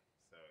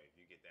 So if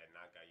you get that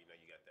knockout, you know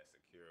you got that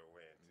secure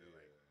win too,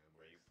 like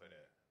where you put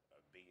a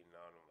beating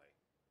on them, like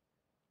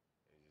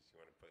and you just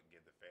want to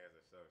give the fans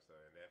a show. So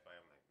in that fight,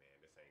 I'm like, man,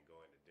 this ain't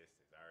going the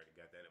distance. I already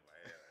got that in my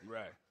head.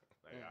 Right.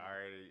 Like I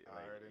already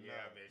know.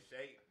 I'm in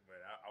shape, but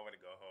I want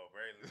to go home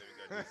early. Let me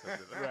go do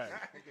something. Right.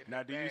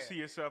 Now, do you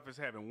see yourself as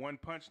having one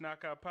punch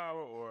knockout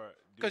power, or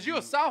Because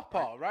you're a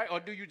southpaw, right?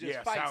 Or do you just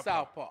Yeah, fight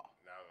southpaw. southpaw?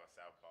 Now I'm a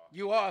southpaw.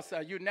 You are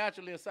you're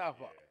naturally a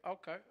southpaw. Yeah.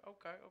 Okay.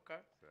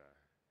 So,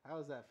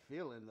 How's that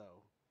feeling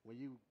though when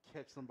you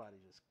catch somebody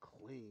just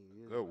clean?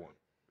 You Good know, one.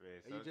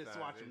 man, And you just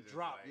sometimes watch him it's just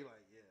drop. like- You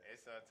like, yeah.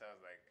 It's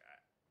sometimes like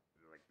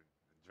the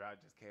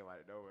drop just came out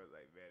of nowhere.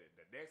 Like, man,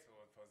 the next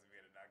one was supposed to be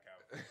in a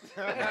knockout.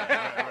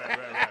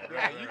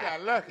 Yeah, you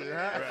got lucky,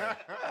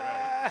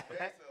 huh?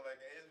 So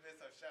like, it's been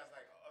some shots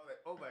like,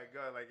 oh my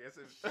god, like it's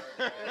a shot.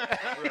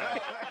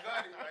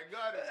 I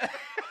got it.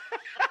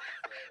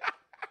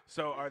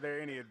 So, are there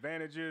any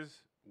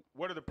advantages?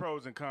 What are the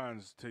pros and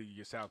cons to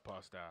your southpaw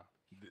style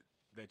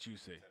that you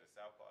see? To the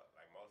southpaw,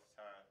 like most of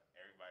the time,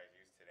 everybody's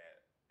used to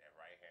that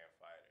right hand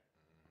fighter.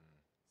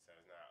 So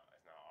it's not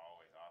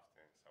always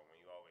often. So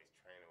when you always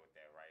training with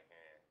that right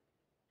hand,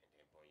 and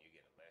then boom, you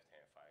get a left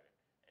hand fighter,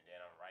 and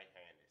then I'm right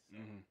handed.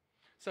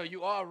 So So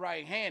you are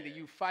right-handed.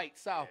 You fight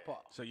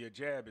southpaw. So your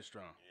jab is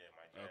strong. yeah,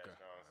 my jab's Okay.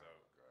 strong. So,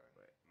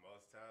 but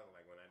most times,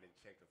 like when I didn't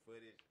check the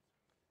footage,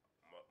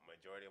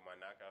 majority of my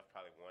knockouts,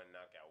 probably one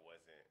knockout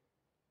wasn't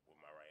with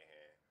my right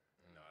hand.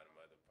 And all them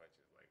other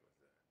punches like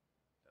was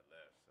the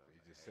left. So You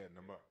like, just hey, setting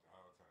them up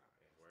all the time.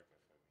 it's working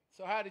for me.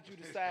 So how did you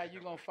decide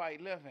you're gonna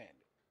fight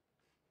left-handed?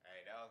 Hey,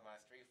 that was my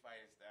street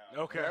fighting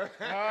style. Okay.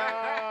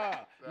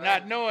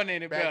 Not knowing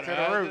any Back better. to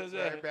the huh? roots.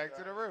 Right back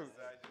to the roots.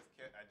 So I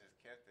just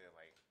kept it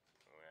like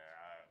when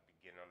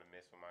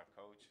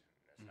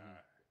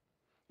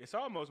It's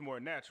almost more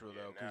natural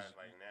though, now because it's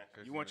like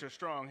natural. you want your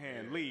strong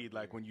hand lead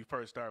like when you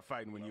first start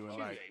fighting when you in You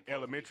like ain't supposed to be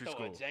elementary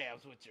throwing school.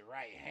 jabs with your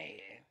right hand.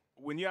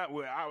 When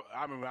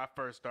I remember I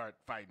first started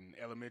fighting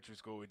elementary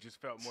school. It just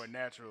felt more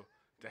natural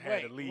to have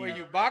Wait, the lead. were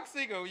you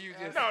boxing or were you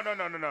just No.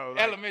 Like,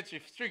 elementary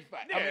street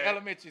fight? I mean, Yeah.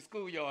 elementary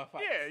schoolyard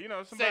fight. yeah, you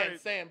know somebody.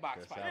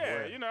 Sandbox fight.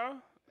 Yeah, you know,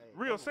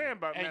 real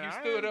sandbox. And man, you I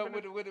stood ain't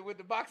up been with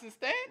the boxing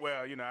stance?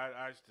 Well, you know,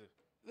 I used to.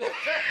 Roll You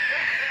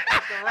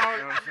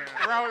know what I'm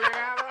saying? roll it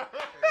out.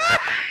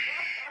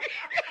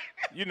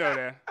 You know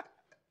that.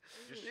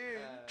 Just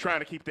trying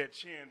to keep that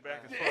chin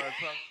back as far as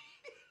possible.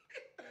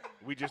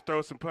 We just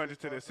throw some punches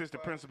to the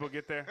assistant principal.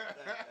 Get there.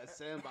 That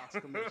sandbox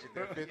commission.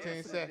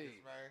 15 seconds,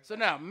 man. So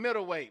now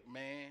middleweight,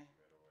 man.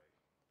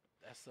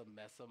 That's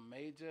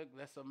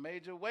a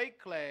major weight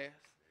class.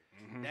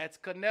 Mm-hmm. That's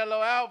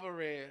Canelo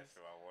Alvarez. That's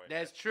who I want.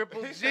 That's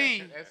Triple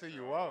G. That's who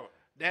you want.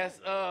 That's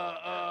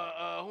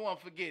who I'm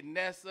forgetting.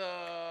 That's He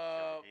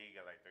got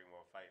like 3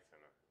 more fights in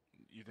him.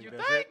 You think You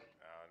that's think? it?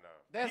 I don't know.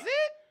 That's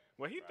it?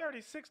 Well, he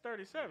 36,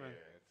 37.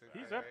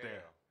 He's up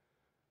there.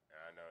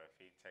 I don't know if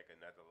he take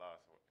another loss.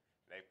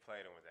 They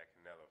played him with that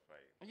Canelo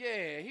fight.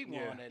 Yeah, he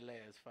Yeah. won that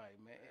last fight,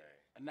 man.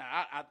 Right. Now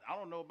I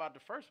don't know about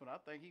the first one.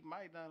 I think he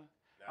might not.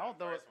 I don't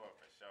the know. first one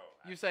for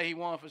sure. You say he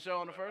won for sure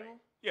on the first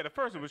one? Yeah, the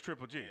first one was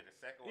Triple G. Yeah, the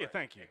second Yeah, one.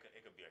 thank you.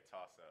 It could be a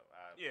toss up.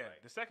 Yeah,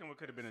 the second one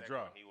could have been a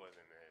draw. He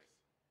wasn't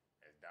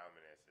as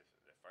dominant as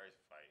the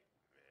first fight.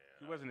 Man,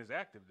 He wasn't as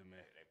active to me.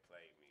 They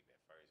played me that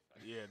first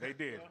fight. Yeah, they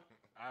did.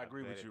 I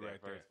agree with bet you that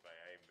right there. first fight.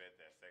 I ain't bet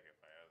that second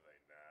fight. I was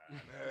like,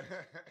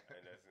 nah. I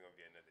know it's gonna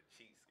be another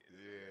cheat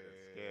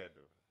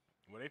scandal.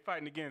 Well, they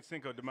fighting again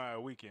Cinco de Mayo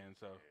weekend,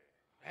 so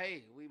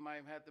Hey, we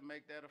might have to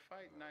make that a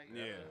fight night.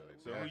 yeah.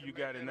 So We who have you to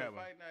got make in a that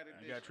one? fight night You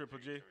got edition. Triple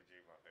G. Triple G,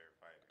 my favorite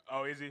fighter.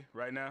 Oh, is he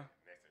right now?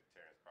 Next to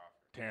Terrence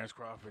Crawford. Terrence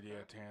Crawford,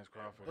 yeah, Terrence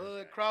Crawford.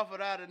 Bud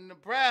Crawford out of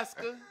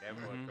Nebraska. That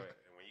boy, Mhm.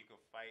 and when you can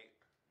fight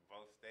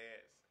both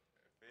stats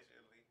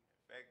efficiently,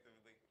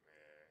 effectively,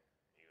 man,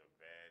 you a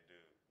bad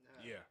dude.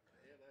 Yeah.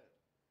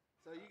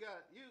 So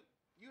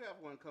you have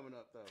one coming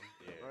up though,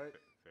 Yeah, right?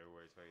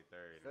 February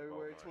 23rd. in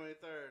February Beaumont.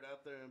 23rd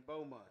out there in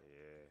Beaumont.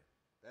 Yeah.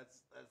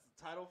 That's the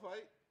title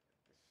fight.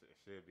 It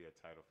should be a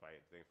title fight.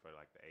 I think for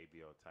like the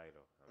ABO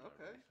title. I'm not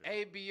Okay.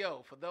 really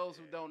sure. ABO. For those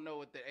who don't know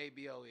what the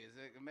ABO is,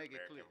 make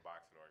it clear. American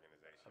Boxing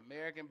Organization.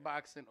 American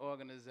Boxing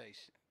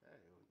Organization.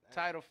 Hey,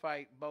 Title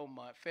fight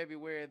Beaumont,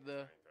 February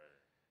the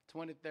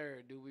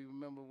 23rd. 23rd. Do we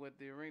remember what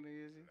the arena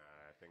is? Nah,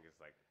 I think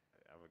it's like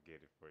I'm gonna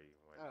get it for you.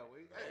 One Oh,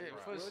 day.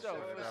 For we'll sure, show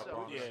it for up sure.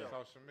 on Yeah.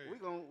 Social media. We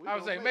gonna I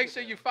was saying, make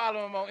sure you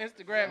follow him on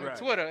Instagram Right. and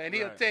Twitter, and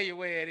he'll Right. tell you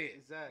where it is.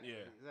 Exactly. Yeah.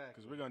 Exactly.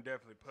 Because we're going to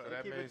definitely put So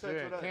that keep in means touch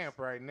you're with in us. camp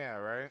right now,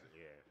 right?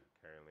 Yeah,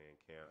 currently in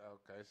camp.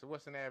 Okay. So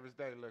what's an average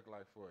day look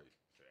like for you?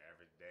 So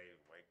every day,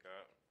 wake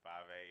up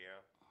 5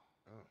 a.m.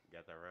 Oh.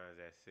 Got the runs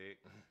at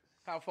 6.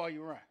 How far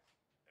you run?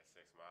 At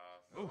 6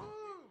 miles. Woo!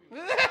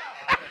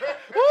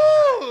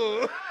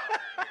 That's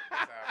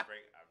how I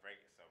break.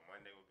 So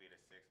Monday will be the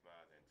 6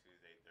 miles, and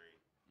Tuesday 3,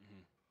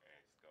 Mhm. and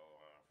just go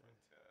on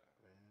until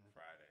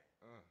Friday.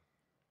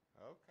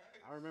 Okay.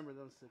 I remember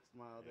them 6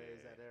 mile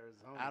days at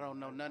Arizona. I don't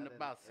know nothing didn't-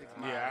 about 6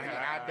 miles.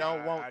 Yeah, I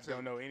don't want I to.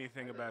 don't know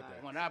anything about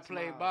that. When I 6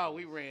 played miles ball,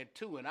 we is- ran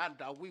 2, and I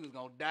thought we was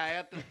gonna die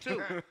after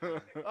 2.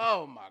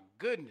 Oh my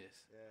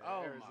goodness! Yeah,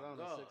 Oh Arizona,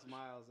 my 6 gosh!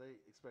 miles. They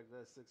expect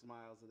us 6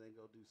 miles and then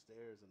go do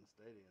stairs in the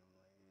stadium.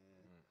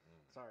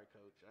 Like, sorry,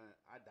 coach.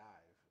 I dive.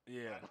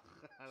 Yeah.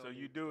 I don't So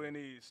you need do to.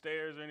 any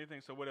stairs or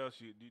anything? So what else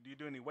do you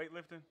do any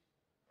weightlifting?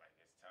 Like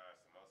it's times.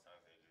 Most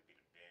times they just be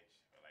the bench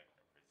or like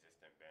a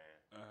resistant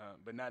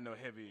band. But not no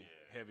heavy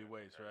Yeah,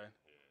 weights, yeah. right?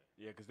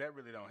 Yeah, because that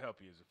really don't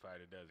help you as a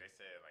fighter, does They it?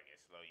 said like it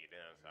slow you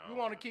down. So I You don't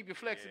want to wanna- keep your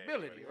Yeah,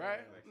 flexibility, you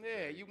right? want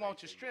Yeah, you want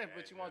your Make sure strength,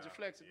 but you want your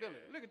agile. flexibility.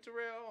 Yeah. Look at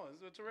Terrell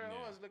Owens. Terrell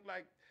Yeah. Owens looked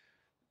like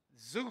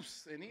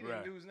Zeus, and he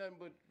Right. didn't do nothing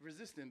but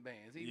resistant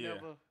bands. He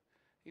Yeah.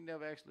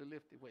 never actually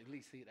lifted weight. At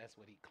least that's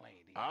what he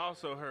claimed. He I did.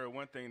 also heard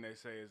one thing they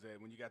say is that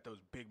when you got those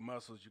big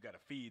muscles, you got to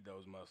feed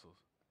those muscles.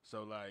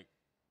 So like,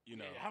 you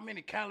know, Yeah, how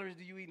many calories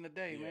do you eat in a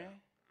day, Yeah.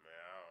 man? Man,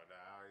 I don't know.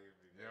 I don't even.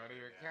 You don't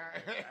even I-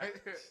 count.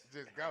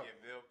 Just I go.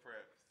 get meal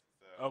preps.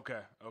 So,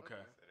 okay. So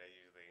they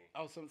usually.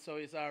 Oh, so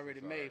it's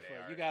already So made they for you.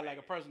 You already got like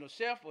a made. personal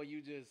chef, or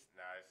you just?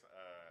 Nah, it's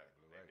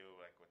they do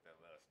like with that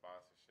little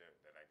sponsorship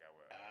that I got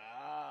with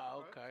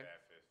Okay.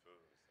 Fat Fish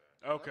Food.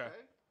 So. Okay.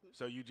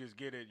 So you just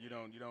get it. You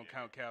don't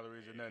count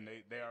calories or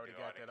nothing. They already do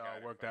all got the that all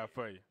counting worked for out you.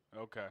 for you.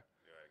 Okay.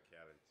 You know,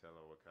 Cali, tell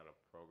them what kind of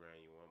program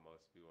you want.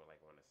 Most people like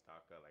want to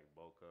stock up, like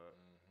bulk up.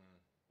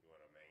 You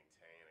want to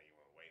maintain, or you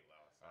want weight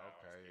loss. So I always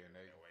Okay, keep and it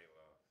they- that weight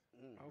loss.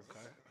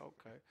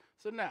 Okay.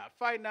 So now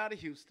fighting out of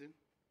Houston,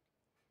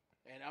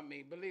 and I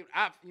mean,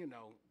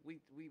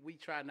 we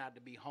try not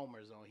to be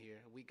homers on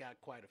here. We got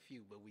quite a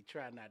few, but we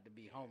try not to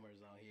be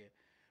homers on here.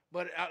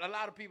 But a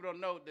lot of people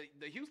don't know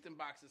the Houston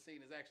boxing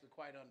scene is actually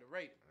quite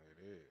underrated.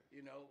 It is.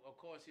 You know, of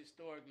course,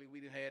 historically, we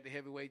done had the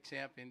heavyweight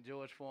champion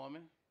George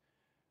Foreman.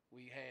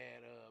 We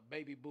had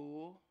Baby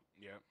Bull.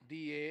 Yep.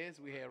 Diaz.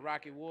 We had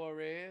Rocky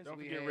Juarez. Don't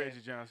we forget had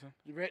Reggie Johnson.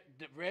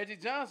 Reggie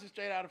Johnson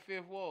straight out of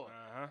Fifth Ward.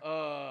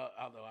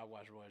 Although I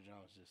watched Roy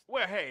Jones just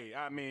Well, hey,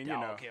 I mean, you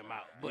know. dog him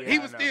out, but Yeah, he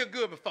I was know. still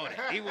good before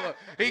that.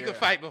 He could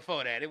fight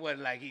before that. It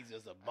wasn't like he's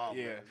just a bum.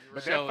 Yeah,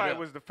 but Showed that fight up.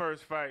 was the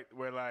first fight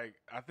where, like,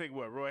 I think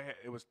Roy had,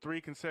 it was 3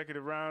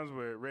 consecutive rounds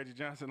where Reggie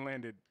Johnson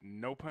landed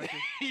no punches.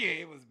 Yeah,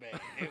 it was bad.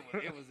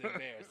 It was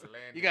embarrassing.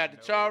 Landed You got the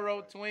no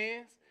Charo punches. Yeah.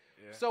 twins.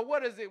 So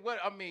what is it? What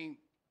I mean,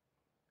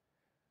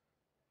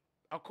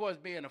 of course,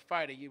 being a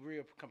fighter, you're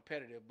real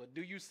competitive. But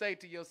do you say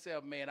to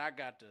yourself, man, I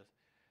got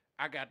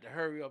to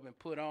hurry up and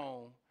put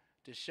on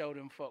to show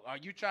them folk? Are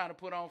you trying to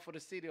put on for the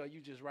city, or you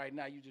just right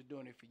now you just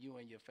doing it for you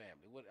and your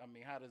family? What I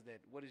mean, how does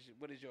that? What is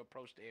your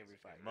approach to every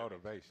fight?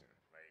 Motivation.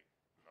 Like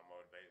my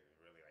motivation is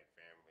really like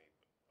family,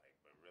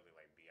 but really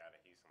like be out of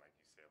Houston, like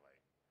you said. Like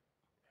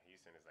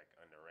Houston is like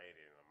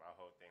underrated. And my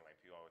whole thing, like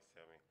people always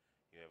tell me,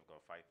 you ever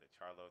gonna fight the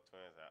Charlo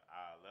twins?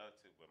 I love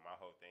to, but my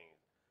whole thing,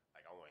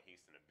 like I want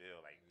Houston to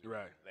build, like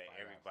Right. let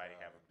everybody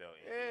have a belt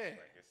in Yeah. Houston.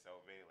 Like it's so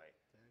big, like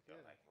so,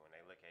 like when they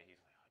look at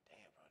Houston, like oh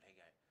damn, bro, they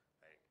got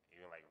like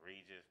even like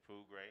Regis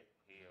Pugray,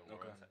 he a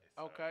world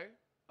Okay,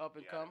 up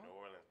and he out of coming. New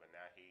Orleans, but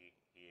now he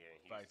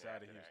in Houston. Fights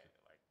out of after Houston.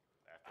 That, like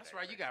after That's that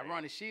right. You got great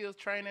Ronnie Shields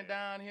training Yeah.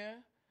 down here,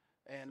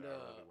 and So I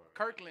really want-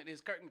 Kirkland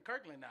is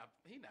Kirkland now.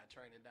 He not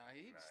training down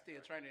here. He's Nah, still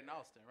Kirkland, training in yeah.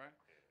 Austin, right?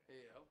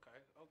 Yeah. Okay.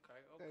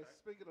 Okay,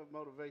 speaking of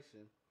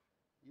motivation,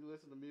 you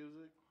listen to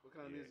music. What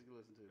kind of Yeah. music you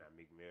listen to? Nah,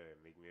 Meek Mill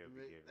be giving That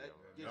me gets a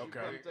you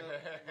Okay. pumped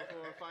up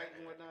before a fight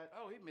and whatnot.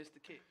 Oh, he missed the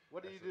kick.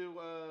 What do you do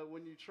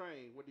when you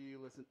train? What do you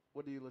listen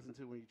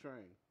to when you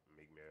train?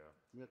 Meek Mill.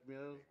 Meek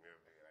Mill. Meek Mill,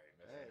 like,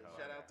 that's Hey, the hoe,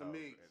 shout out to hoe.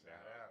 Meek. That's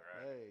Shout the hoe, out.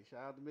 right? Hey,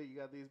 shout out to me. You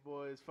got these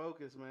boys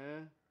focused,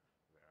 man.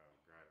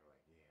 Grinding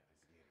like, yeah, let's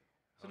get it.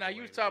 So now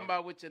you was talking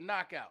about with your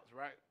knockouts,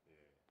 right? Yeah.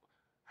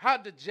 How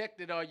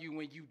dejected are you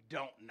when you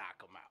don't knock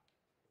them out?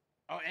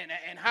 Oh,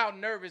 and how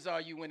nervous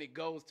are you when it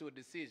goes to a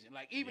decision?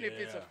 Like even if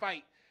it's a Yeah.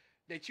 fight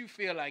that you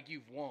feel like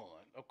you've won.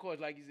 Of course,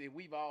 like you said,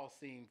 we've all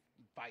seen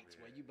fights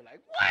where you be like,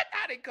 "What?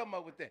 How they come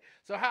up with that?"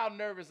 So how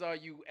nervous are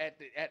you at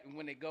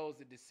when it goes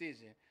to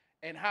decision,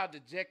 and how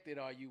dejected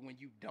are you when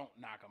you don't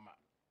knock them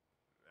out?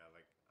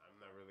 Like I'm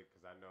not really,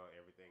 cause I know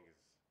everything is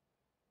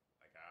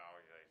like I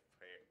always like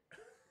pray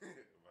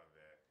about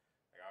that.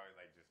 Like I always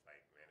like just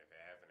like man, if it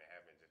happened, it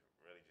happened. Just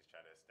really just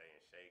try to stay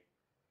in shape,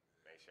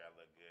 make sure I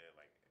look good.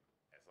 Like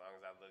as long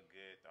as I look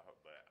good,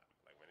 but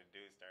like when they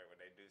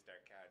do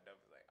start counting up,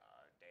 it's like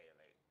oh damn,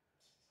 like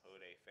who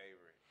they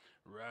favorite.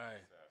 Right.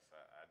 So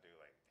I do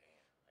like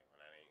damn, like when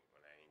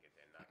I ain't get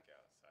that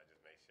knockout. So I just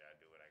make sure I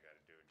do what I got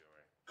to do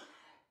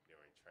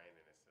during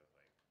training and stuff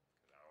like.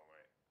 Cause I don't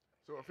want.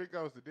 So if it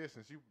goes the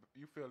distance, you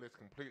feel it's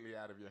completely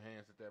out of your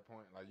hands at that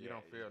point. Like you Yeah,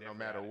 don't it's feel no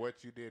definitely matter out of- what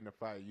you did in the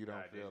fight, you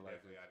don't Nah, feel it's like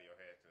definitely it's, out of your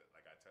head.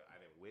 Like I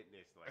didn't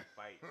witness like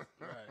fights.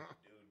 Right.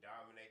 Dude,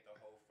 dominate the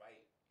whole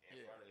fight in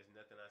Yeah. front of. There's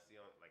nothing I see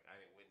on. Like I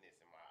didn't witness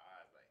in my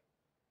eyes. Like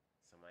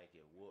somebody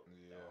get whooped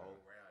the Yeah. whole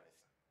round.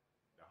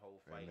 The whole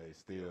fight. they and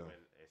still-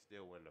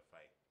 win the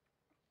fight.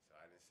 So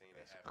I didn't see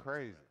that That's happen.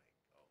 crazy.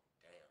 So I'm like, oh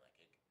damn, like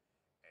it.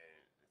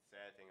 And the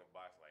sad thing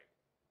about like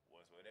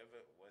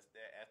once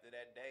that after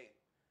that day,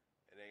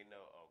 and they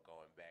know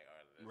going back or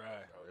let's go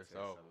Right. It's protest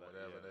or over. let-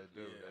 Whatever they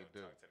do, Yeah. they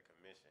do. Talk to the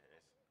commission.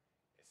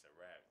 It's a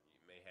wrap. You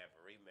may have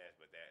a rematch,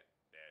 but that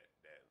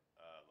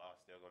loss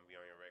still gonna be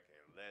on your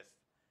record unless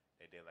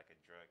they did like a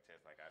drug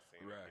test, like I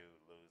seen Right. a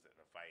dude lose in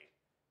a fight,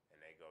 and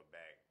they go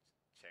back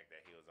check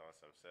that he was on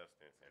some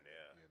substance, and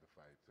Yeah, the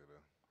fight to the.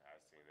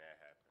 I've seen that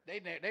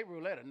happen. They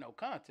roulette a no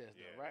contest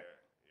Yeah, though, right?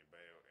 but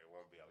it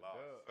won't be a loss.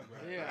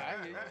 Yeah,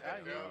 I hear you.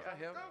 I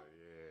hear you.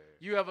 Yeah.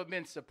 You ever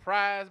been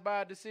surprised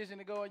by a decision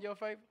to go in your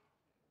favor?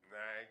 Nah,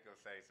 I ain't gonna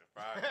say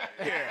surprise.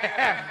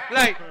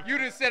 Like you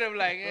just said it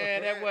like,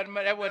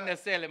 that wasn't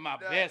necessarily my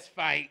best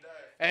fight.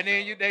 And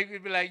then they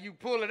could be like, you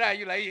pull it out,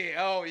 you like, yeah,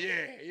 oh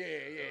yeah.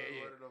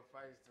 One of them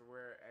fights to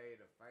where, hey,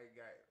 the fight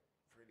got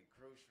pretty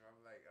crucial. I'm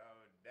like,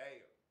 oh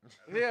damn.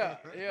 Yeah.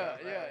 Man.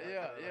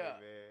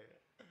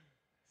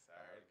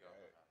 Sorry, go.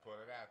 Pull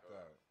it out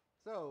though.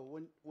 So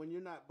when you're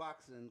not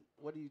boxing,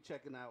 what are you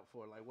checking out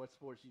for? Like what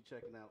sports you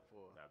checking out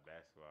for? Not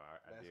basketball.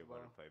 I did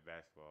want to play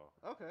basketball.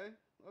 Okay.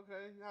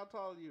 How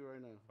tall are you right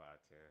now?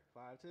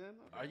 5'10".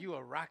 5'10"? Are you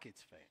a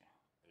Rockets fan?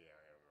 Yeah,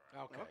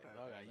 I am. Right.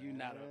 Okay. You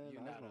not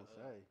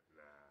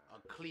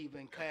a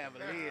Cleveland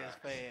Cavaliers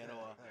fan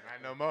or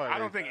I know more. I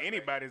don't think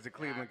anybody's a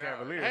Cleveland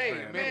Cavaliers hey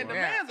fan. man, the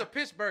man's a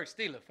Pittsburgh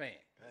Steelers fan.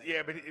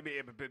 Yeah, but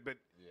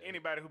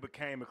anybody who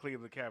became a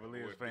Cleveland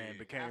Cavaliers Would fan be.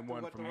 became After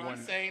one what from the Are one.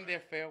 you saying they're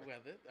fair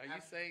weather? Are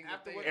you saying that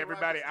after they what the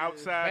Everybody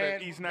Rockets did. outside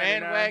of East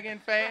 99. bandwagon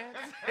fans?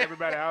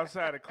 Everybody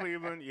outside of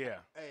Cleveland, yeah.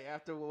 Hey,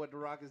 after what the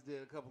Rockets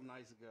did a couple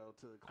nights ago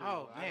to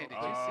Oh Cleveland,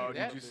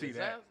 man, Did you see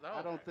that?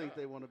 I don't think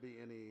they want to be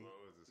any. What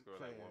was the score?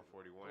 Like Fan.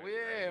 141. Well,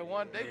 yeah,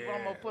 one day Yeah.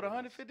 I'm gonna put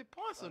 150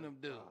 points on them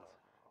dudes.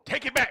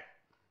 Take it back.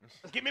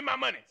 Give me my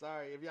money.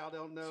 Sorry, if y'all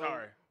don't know.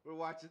 Sorry. We're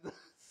watching the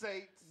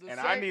Saints. And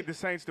I need the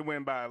Saints to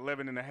win by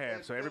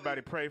 11.5. So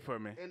everybody pray for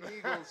me. And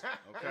Eagles.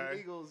 Okay. And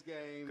Eagles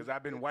game. Because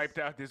I've been wiped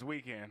out this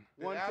weekend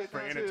for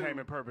 152.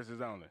 entertainment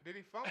purposes only. Did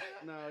he fumble?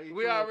 No, he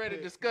We threw a already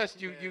pick.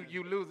 discussed you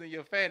losing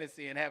your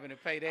fantasy and having to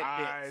pay that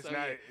debt. It's So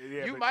not,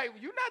 yeah, you're but-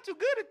 not too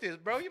good at this,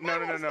 bro. You might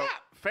No. wanna stop.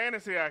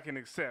 Fantasy I can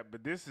accept,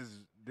 but this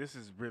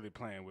is really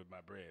playing with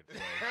my bread. So.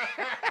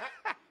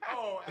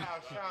 Oh,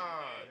 Alshon.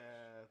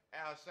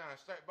 Yeah. Alshon,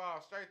 straight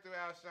through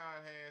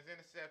Alshon's hands,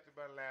 intercepted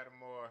by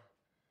Lattimore.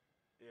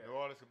 Yeah. New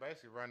Orleans could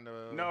basically run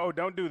the. No,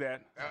 don't do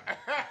that.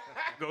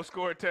 Go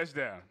score a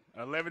touchdown.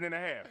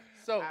 11.5.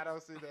 So I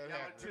don't see that Y'all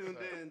happening. tuned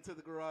in to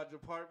the Garage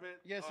Apartment.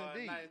 Yes, on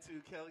indeed.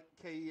 92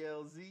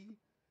 KELZ.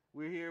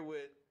 We're here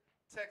with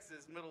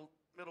Texas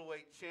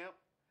middleweight champ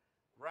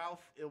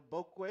Ralph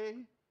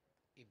Igbokwe.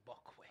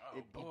 Igbokwe.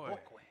 Oh, boy.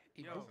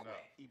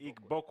 Igbokwe.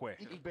 Igbokwe.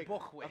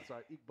 Igbokwe. I'm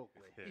sorry,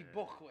 Igbokwe.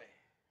 Igbokwe.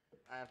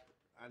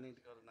 I need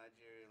to go to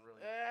Nigeria and really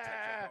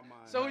touch up on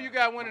mine. So who you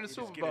got winning the Just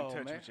Super get in Bowl,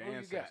 touch man? with your Who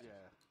you got? ancestors.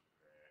 Yeah.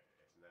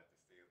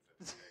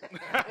 It's not the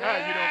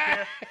Steelers. You don't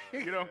care?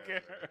 You don't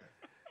care?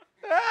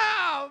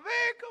 Oh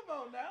man, come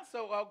on now.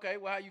 So okay,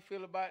 well, how you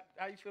feel about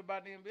the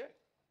NBA?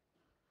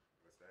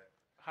 What's that?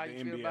 How The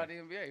you feel NBA. about the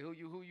NBA? Who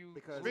you?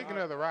 Because Speaking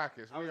of the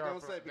Rockets, I was going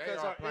to say, because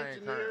our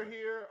engineer currently.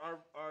 here,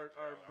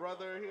 our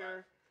brother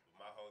here.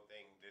 My whole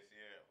thing this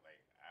year, like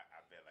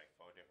I bet like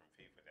 4 different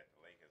people that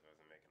the Lakers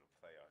wasn't making the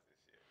playoffs this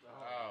year.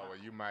 Oh, well,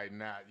 you might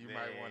not. You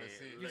might want to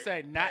see. You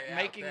say not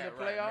making the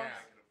playoffs?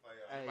 Making the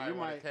playoffs. Hey, You might you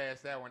want might. to cash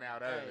that one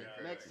out Hey, early.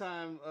 next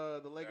time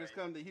the Lakers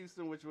come to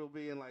Houston, which will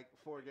be in like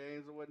 4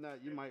 games or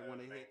whatnot, you might want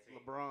to hit 19.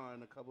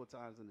 LeBron a couple of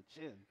times in the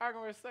chin. I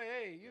can say,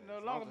 hey, you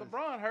know, as long as Offense.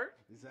 LeBron hurt.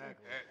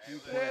 Exactly.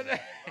 Look, Yeah.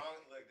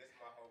 look, this is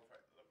my whole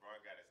part. LeBron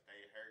got to stay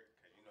hurt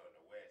because you know in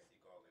the West he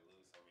can only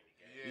lose so many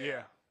games.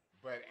 Yeah.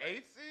 But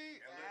 8 seed?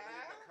 And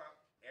look,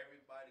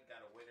 everybody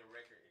got a winning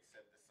record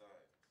except the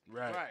Suns.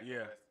 Right. Right.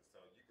 Yeah.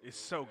 So you can It's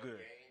lose so one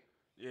good. game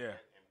Yeah.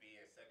 and be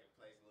in second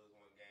place, lose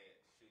one game,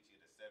 shoot you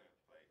to 7th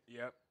place.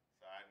 Yep.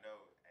 So I know,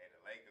 hey,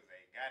 the Lakers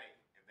ain't got it.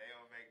 If they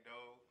don't make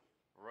no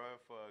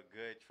run for a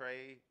good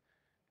trade,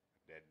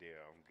 that deal,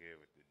 I'm good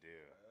with the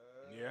deal.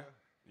 Yeah.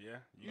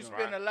 Yeah. You know.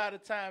 spend a lot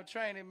of time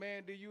training,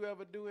 man. Do you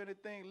ever do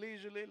anything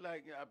leisurely,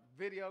 like a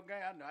video game?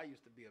 I know I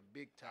used to be a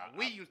big time.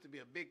 We used to be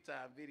a big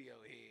time video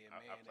head,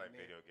 man. I play and then-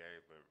 video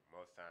games, but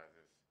most times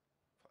it's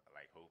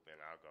like hooping.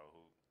 I'll go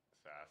hoop.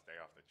 So I stay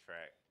off the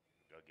track,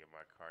 go get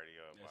my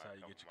cardio. That's about how a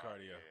you get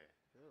couple your cardio. miles.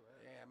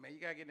 Yeah, man, you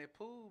gotta get in that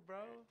pool,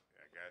 bro.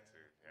 I got to.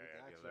 got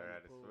I you can learn on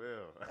how the to pool.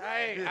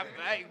 swim.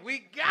 Hey,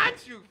 we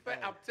got you.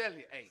 I'm telling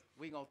you, hey,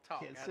 we gonna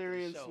talk. after the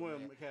Syrian show,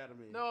 Swim man.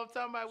 Academy. No, I'm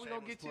talking about we gonna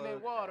Shameless get you in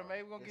that plug. water,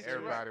 man. We gonna get you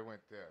right. Everybody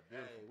went there.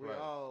 Beautiful Hey, we place.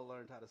 all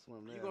learned how to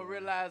swim there. You gonna man.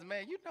 realize,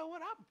 man, you know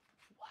what?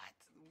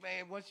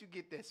 Man, once you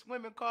get that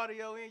swimming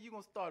cardio in, you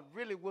gonna start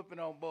really whooping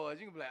on boys.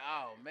 You gonna be like,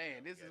 oh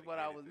man, this is what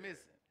I was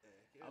missing.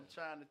 I'm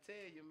trying to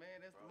tell you, man,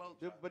 that's the most.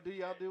 But do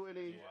y'all do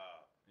any?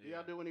 Wow. Do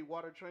y'all do any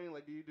water training?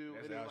 Like, do you do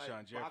That's any Alshon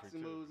like Jeffrey,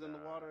 boxing too. moves in the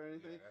water or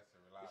anything? Yeah, that's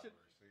a reliable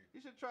receiver.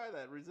 You should try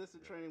that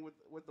resistance training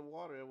with the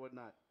water and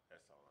whatnot.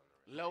 That's all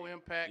I know. Low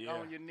impact Yeah.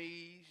 on your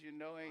knees, you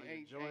know, On your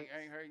ain't joints.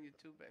 hurting you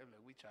too bad.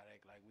 Look, we try to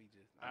act like we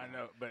just. I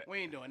know, but We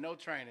ain't doing no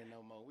training no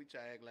more. We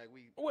try to act like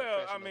we.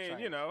 well, I professional mean,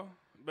 you trainers. know,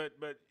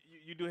 but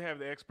you do have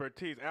the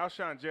expertise.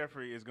 Alshon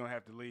Jeffrey is gonna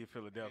have to leave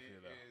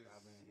Philadelphia, though.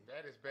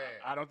 That is bad.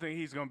 I don't think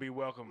he's gonna be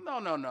welcome No.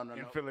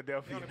 in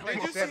Philadelphia. He only played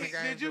Did you 7 see?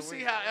 games Did you a see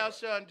week. how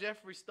Alshon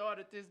Jeffrey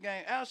started this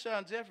game?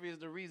 Alshon Jeffrey is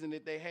the reason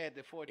that they had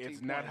the 14.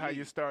 It's not how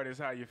you start; it's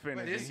how you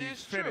finish. This and he's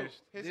is true.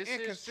 finished. His This is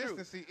true.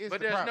 inconsistency is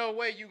But the there's problem. no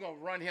way you gonna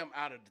run him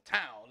out of the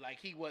town like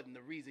he wasn't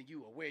the reason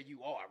you are where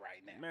you are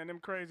right now. Man, them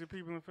crazy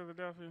people in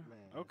Philadelphia. Man.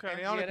 Okay. And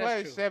he only that's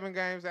played true. 7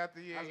 games out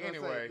the year I was gonna say,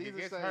 anyway. these He are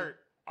gets saying- hurt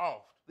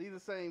off. These are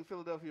same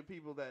Philadelphia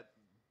people that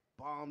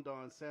bombed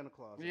on Santa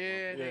Claus. at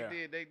Yeah, one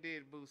Yeah. they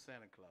did boo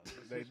Santa Claus.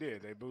 This They is-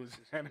 did. They booed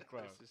Santa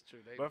Claus. This is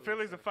true. They But booed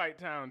Philly's a Santa fight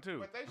town too.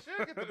 But they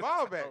should get the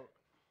ball back.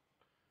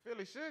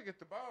 Philly should get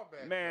the ball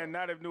back. Man, though.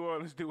 not if New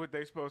Orleans do what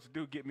they supposed to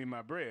do. Get me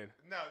my bread.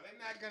 No, they're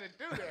not going to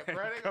do that, bro.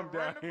 They're Come going to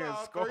run down the here and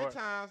ball score. 3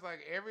 times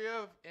like every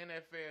other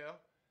NFL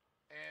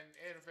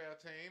and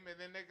NFL team, and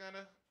then they're going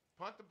to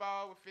punt the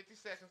ball with 50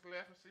 seconds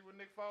left and see what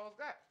Nick Foles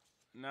got.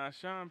 Nah,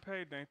 Sean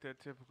Payton ain't that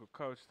typical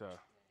coach though.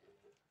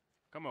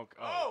 Come on.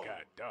 Oh. Oh,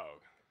 God,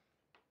 dog.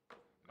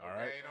 All No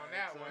right. gain on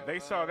that one. They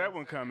saw that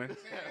one coming.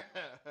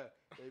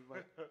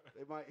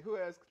 they might. Who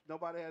has?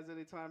 Nobody has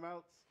any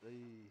timeouts. No,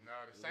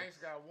 the Saints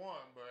got 1,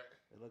 but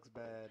It looks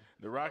bad.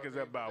 The Rock is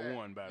up by that-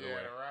 1, by the yeah,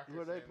 way. the Rockets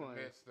Who are they in the playing?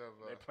 midst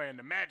of, They playing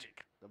the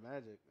Magic. The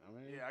Magic. I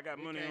mean, Yeah, I got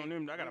We money can't- on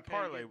them. I got we a can't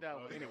parlay. get that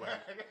one. Anyway,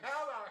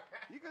 Hold on.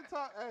 you can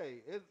talk.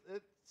 Hey,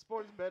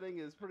 sports betting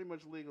is pretty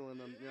much legal in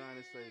the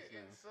United States now.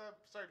 It's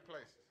certain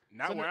places.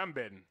 not So where no- I'm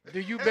betting.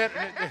 Do you bet?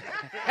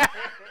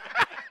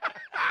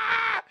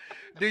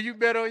 Do you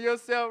bet on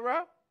yourself,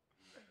 Rob?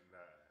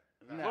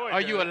 Nah. Floyd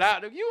Are you does. allowed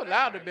to? You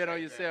allowed to bet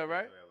on yourself,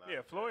 right?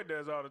 Yeah, Floyd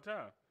does all the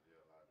time.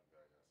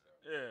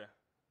 Yeah.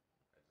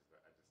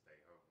 I just stay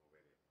humble with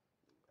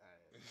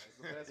it. That's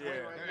the best Yeah. way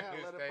right now.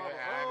 Let it Stay- bubble.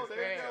 I Oh, there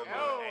you understand. go.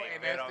 Oh, Hey,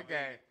 and bet that's on the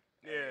game.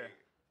 Yeah. Dang,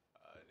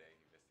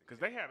 he missed the Because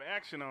game. they have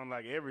action on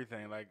like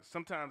everything. Like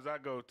sometimes I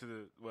go to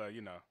the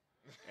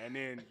and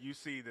then you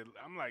see that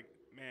I'm like,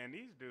 man,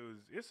 these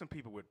dudes, it's some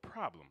people with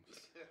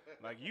problems.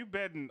 Like you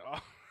betting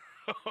all.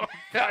 Oh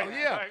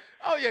yeah.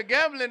 Oh yeah.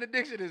 Gambling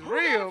addiction is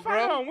real,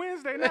 bro. On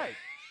Wednesday night.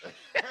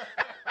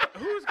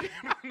 Who's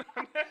gambling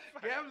on that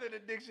fight? Gambling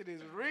addiction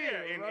is real,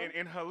 Yeah, bro.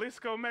 in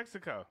Jalisco,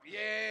 Mexico. Yeah.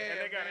 And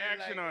they got man,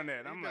 action like, on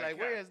that. you I'm be like,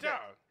 where's God, that?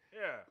 dog.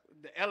 Yeah.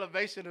 The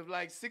elevation of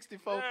like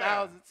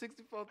 64,000,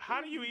 64.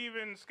 How do you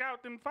even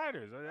scout them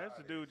fighters? That's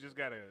the dude just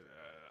got a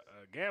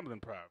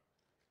gambling problem.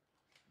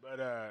 But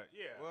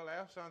yeah. Well,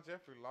 Alshon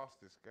Jeffrey lost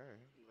this game.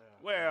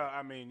 Well,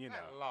 I mean, you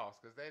Not know,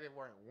 lost because they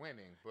weren't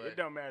winning, but it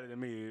don't matter to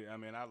me. I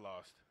mean, I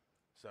lost,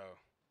 so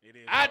it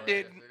is. I what it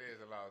did. is. Yes, it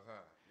is a loss, huh?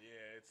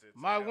 Yeah, it's a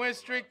My hell of a win loss.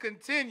 streak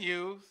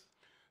continues.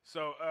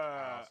 So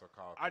I also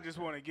called I this just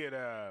game. want to get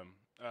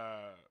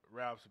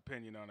Ralph's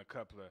opinion on a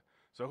couple of.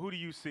 So who do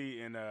you see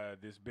in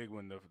this big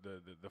one,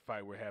 the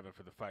fight we're having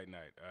for the fight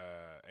night?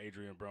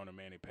 Adrian Broner,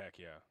 Manny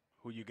Pacquiao.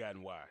 Who you got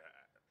and why?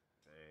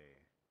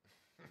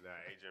 Nah,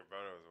 Adrian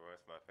Broner was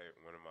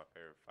one of my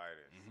favorite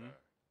fighters. Mhm.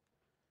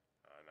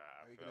 So,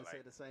 I Are you feel gonna say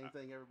like the same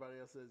thing everybody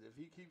else says? If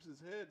he keeps his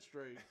head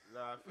straight,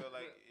 I feel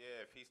like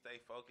if he stay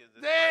focused.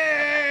 this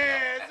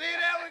Yeah, see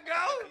there we If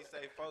go. he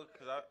stay focused,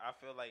 because I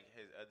feel like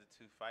his other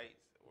two fights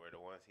were the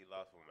ones he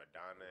lost with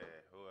Madonna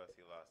and who else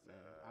he lost to?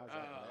 I was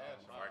at the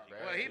last one. Marky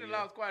Well, he done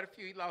lost quite a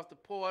few. He lost to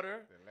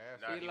Porter. The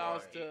last Nah, he one.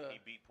 lost won. to- He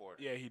beat Porter.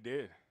 Yeah, he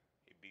did.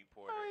 He beat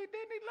Porter. Oh, he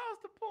didn't. He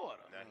lost to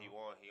Porter. Now he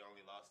won. He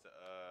only lost to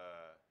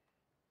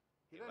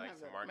He he doesn't likes have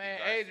some that- Marky Man,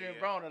 Garcia. Adrian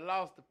Broner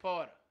lost to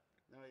Porter.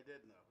 no, he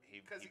didn't though. He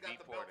Because he beat got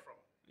the Porter. belt from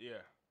him.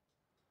 Yeah.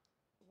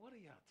 What are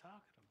y'all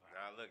talking about?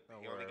 Nah, look,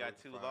 Don't he only worry, got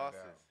we two can find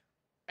losses.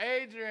 out.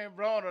 Adrian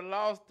Broner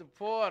lost to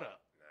Porter.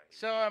 Nah, he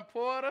Sean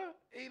Porter,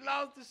 he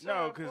lost to No,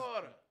 Sean 'cause-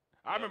 Porter.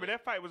 I remember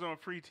that fight was on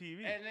free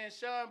TV. And then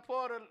Sean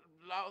Porter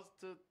lost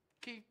to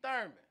Keith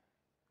Thurman.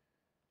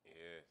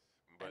 Yes,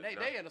 but And they,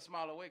 no, they in a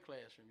smaller weight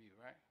class from you,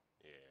 right?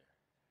 yeah.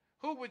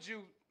 Who would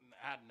you,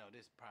 I know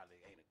this probably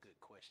ain't a good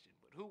question,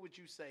 but who would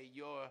you say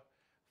your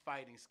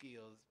fighting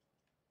skills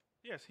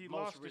Yes, he most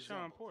lost to Sean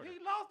resemble? Porter. He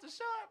lost to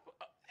Sean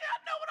Porter. Yeah, I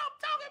know what I'm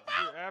talking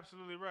about. You're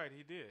absolutely right.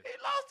 He did. He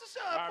lost to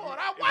Sean I Porter. remember-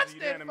 I it was a watched that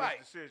unanimous fight.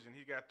 decision.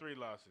 He got 3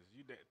 losses.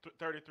 You did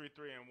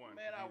 33-3-1.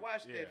 Man, I You-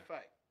 watched yeah, that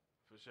fight.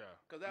 for sure.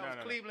 Because that No, was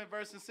no, no. Cleveland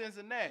versus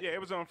Cincinnati. Yeah, it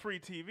was on free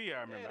TV.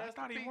 I remember. I that's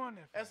thought the he won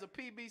that fight. That's a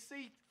PBC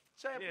Yeah, it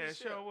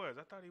championship. sure was.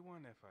 I thought he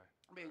won that fight.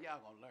 Man, y'all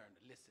gonna learn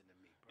to listen to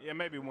me, bro. Yeah,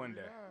 maybe one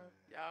day.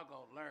 Y'all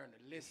gonna learn to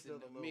listen still to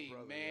the little me,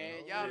 brother,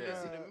 man. you Y'all know?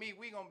 listen to me.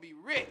 We gonna be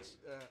rich.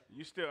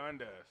 You still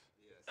under us.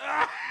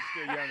 Yes.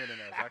 You still younger than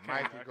us. I can't.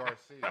 Mikey I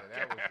Garcia,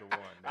 that was the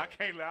one. I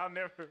can't. I'll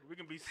never. We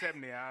can be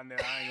 70. I ain't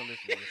gonna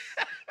listen to this.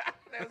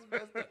 That's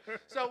messed up.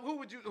 So who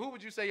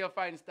would you say your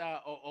fighting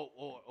style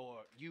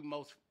or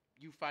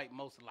you fight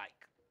most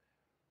like?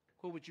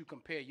 Who would you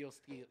compare your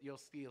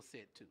skill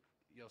set to?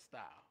 Your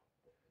style?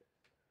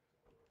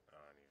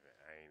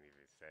 I ain't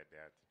even sat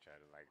down to try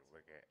to like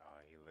look at.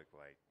 Oh, he looked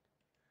like.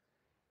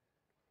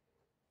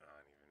 I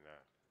don't even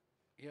know.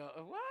 Yeah,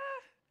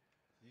 what?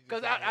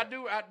 Because I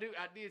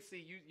did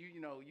see you.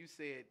 You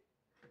said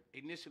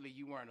initially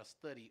you weren't a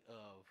study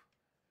of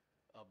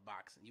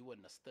boxing. You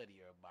wasn't a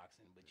studier of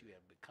boxing, but you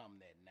have become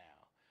that now.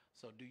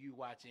 So do you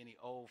watch any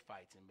old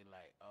fights and be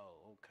like,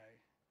 oh, okay,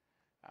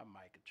 I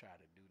might could try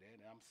to do that.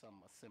 I'm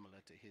somewhat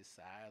similar to his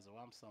size, or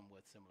I'm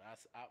somewhat similar.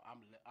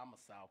 I'm a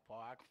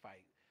southpaw. I can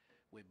fight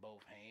with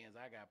both hands.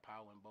 I got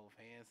power in both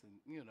hands, and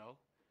My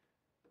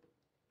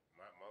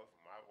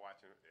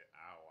watching,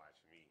 I'll watch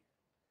me and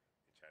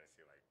try to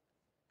see like,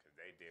 cause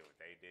they did what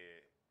they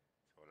did.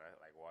 So when I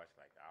like watch,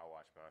 like I'll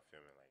watch my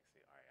film and like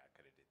see, all right, I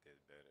could have did this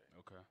better.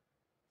 Okay.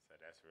 So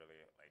that's really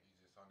like. You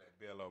just on that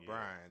Bill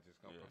O'Brien, just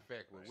gonna Yeah.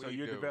 perfect what So we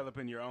you're do.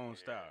 developing your own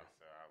Yeah, style.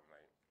 So I'm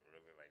like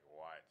really like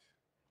watch.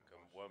 Cause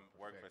what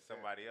worked for perfect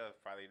somebody else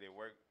probably didn't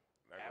work.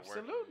 Not gonna work for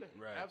absolutely,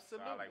 me. Right.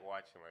 absolutely. So I like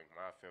watching like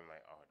my film,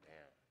 like, oh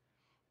damn,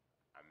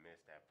 I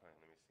missed that punch.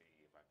 Let me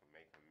see if I can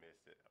make him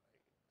miss it. Like,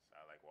 so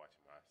I like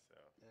watching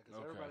myself. Yeah, because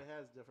Okay. everybody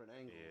has different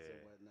angles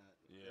and Yeah. whatnot.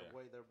 Yeah. The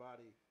way their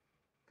body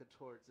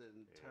contorts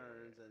and Yeah.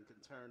 turns and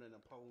can turn an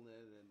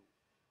opponent and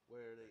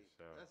where they.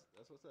 For sure.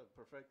 That's what's up.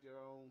 Perfect your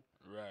own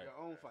Right.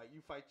 fight.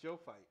 You fight your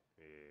fight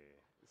Yeah.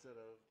 instead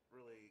of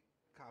really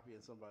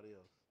copying somebody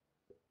else.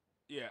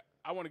 Yeah,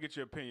 I want to get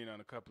your opinion on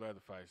a couple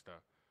other fights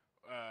though.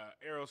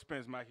 Errol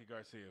Spence, Mikey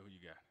Garcia. Who you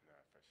got? Nah,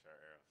 for sure,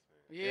 Errol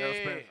Spence. Errol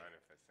Yeah, Spence.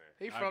 100%.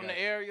 he I from got the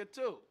you. area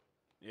too.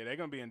 Yeah, they're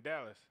gonna be in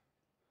Dallas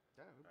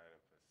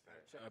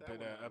 100%. Check up that at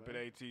one out, up at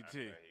man. ATT.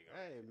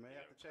 Hey, man,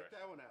 have to check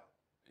that one out.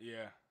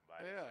 Yeah.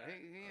 Yeah,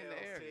 he in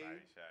the area. Body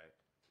shot.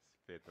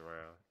 5th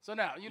round. So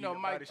now you know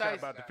got Mike body shot Tyson.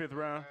 about the 5th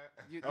round.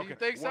 You Okay,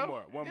 think so? one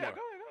more. Yeah, go ahead,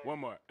 go ahead. One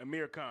more.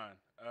 Amir Khan.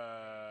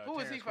 Who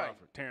is he Terrence fighting?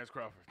 Crawford. Terrence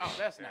Crawford. Oh,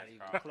 that's not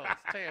even close.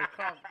 Terrence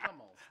Crawford,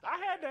 come on. I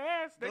had to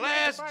ask. They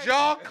Glass booked the fight.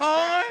 Jaw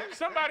Khan.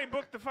 Somebody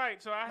booked the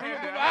fight, so I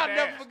had to. I'll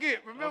never ask.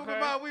 forget. Remember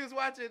Okay. when we was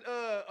watching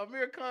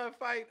Amir Khan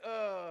fight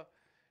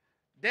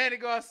Danny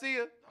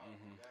Garcia.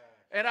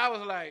 And I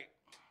was like,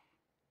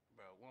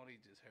 bro, won't he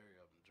just hurry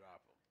up and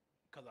drop him?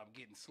 Because I'm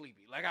getting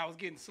sleepy. Like, I was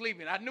getting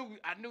sleepy. And I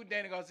knew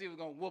Danny Garcia was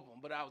going to whoop him,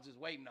 but I was just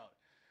waiting on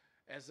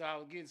it. And so I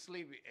was getting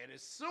sleepy. And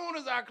as soon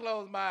as I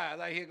closed my eyes,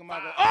 I hear him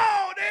out go,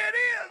 oh, there it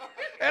is.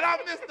 And I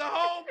missed the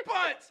whole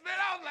punch, man.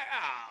 I was like,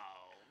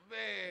 oh,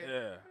 man.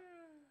 Yeah.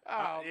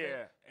 Oh, yeah.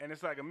 man. And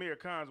it's like Amir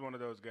Khan's one of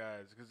those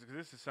guys. Because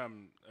this is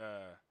something.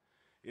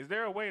 Is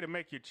there a way to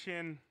make your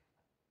chin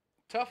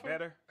Tougher?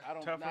 better?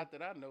 Tougher? Not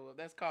that I know of.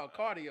 That's called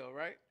cardio,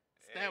 right?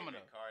 Stamina.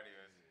 Yeah, cardio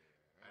is,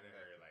 I never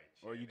heard like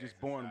chin Or you just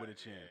born with a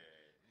chin? Yeah,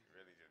 you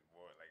really just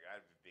born. Like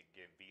I'd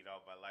get beat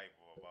off by light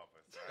bulb off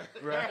a son.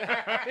 Right.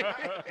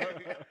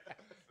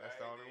 That's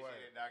the only way.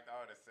 She knocked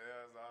all the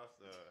cells off.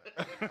 So.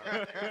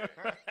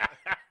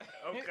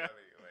 Okay.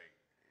 Like,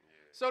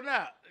 So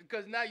now,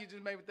 because now you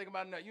just made me think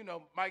about,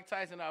 Mike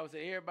Tyson always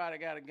say everybody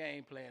got a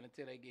game plan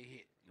until they get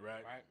hit.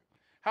 Right. Right?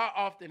 How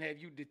often have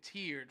you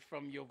deterred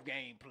from your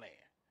game plan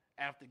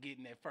after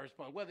getting that first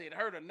punch? Whether it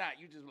hurt or not,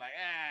 you just like,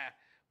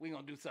 we're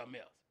going to do something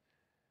else.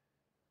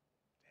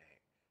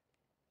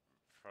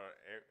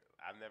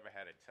 I've never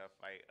had a tough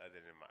fight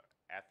other than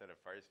after the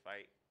first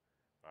fight.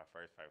 My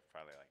first fight was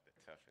probably like the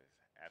toughest.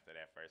 After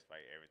that first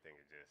fight, everything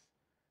is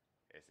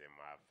it's in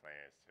my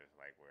plans to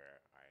like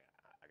where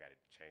I got to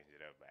change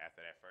it up. But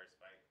after that first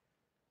fight,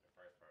 the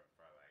first part was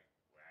probably like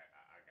where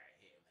I got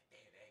hit. I'm like,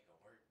 damn, that ain't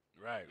gonna work.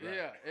 Right.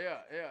 Yeah.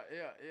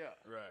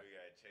 Right. We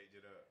gotta change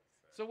it up.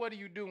 So what do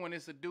you do when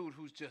it's a dude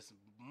who's just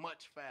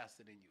much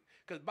faster than you?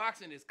 Because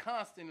boxing is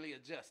constantly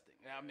adjusting.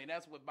 I mean,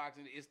 that's what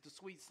boxing is. It's the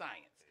sweet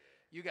science.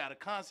 You got to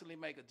constantly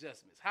make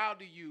adjustments. How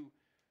do you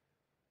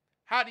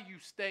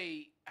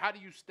stay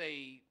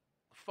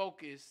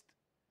focused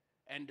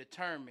and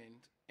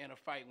determined in a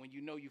fight when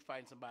you know you're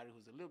fighting somebody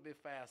who's a little bit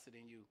faster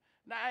than you?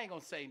 Now, I ain't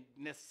gonna say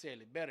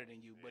necessarily better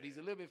than you, but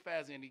he's a little bit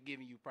faster and he's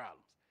giving you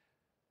problems.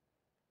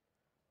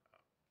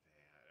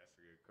 Yeah, that's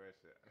a good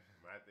question.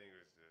 My thing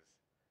was just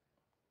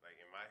like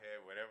in my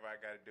head, whatever I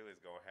got to do is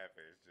gonna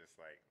happen. It's just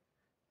like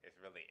it's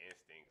really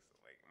instincts.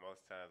 Like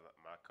most times,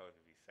 my coach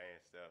would be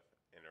saying stuff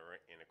in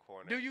the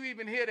corner. Do you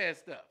even hear that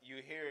stuff?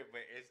 You hear it,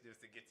 but it's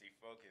just to get you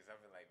focused. I'm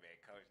like, man,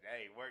 coach, that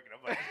ain't working.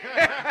 I'm like,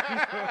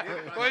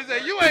 Well, he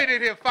said, you ain't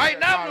in here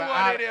fighting. I'm the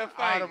one in here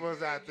fighting.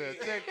 Audibles out there.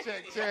 Check.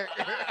 Check.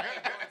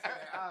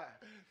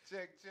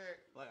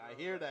 Like I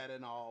hear that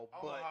and all,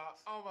 but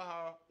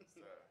Omaha.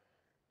 so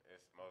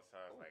it's most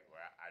times like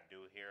where I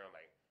do hear him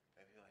like,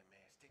 they be like,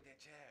 man, stick that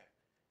jab.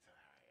 So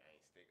I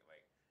ain't sticking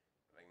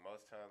like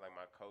most times like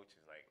my coach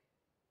is like,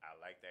 I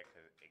like that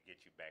because it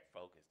gets you back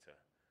focused to,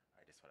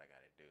 all right, this is what I got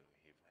to do.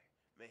 He be like,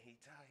 man, he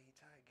tired,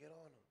 get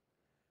on him.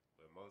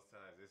 But most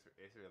times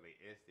it's really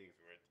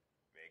instincts where,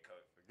 man,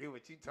 coach, forget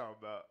what you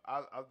talking about.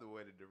 I'm the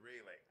one in the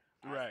ring. Like,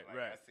 Right.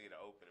 I see the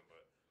opening,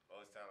 but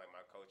most times like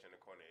my coach in the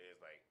corner is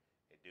like,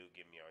 it do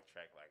get me on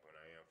track. Like when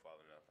I am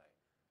falling up, like,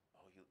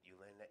 oh, you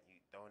letting that,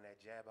 you throwing that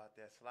jab out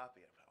there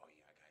sloppy. I'm like, oh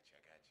yeah, I got you.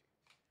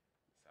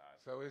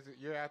 So is it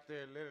you're out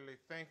there literally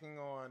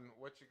thinking on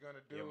what you're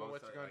gonna do and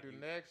what you're gonna do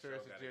next, or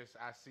is it just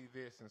I see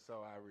this and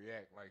so I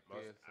react like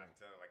this? I'm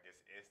telling like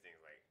it's instinct.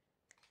 Like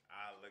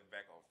I look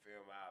back on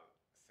film, I'll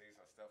see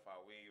some stuff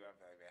I weave. I'm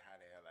like, man, how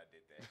the hell I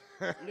did that?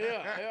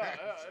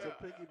 to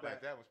piggyback,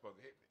 Like that was supposed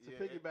to hit me.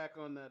 piggyback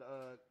on that,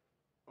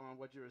 on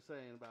what you were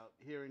saying about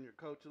hearing your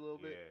coach a little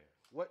bit. Yeah.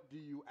 What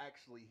do you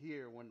actually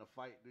hear when the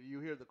fight? Do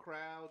you hear the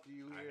crowd? I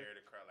hear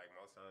the crowd. Like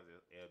most times,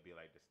 it'll be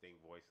like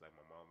distinct voice, like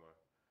my mama.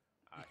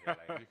 I hear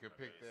like You can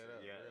pick that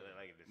up. Yeah, really.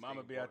 like a distinct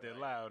Mama be out there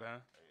voice, loud, huh?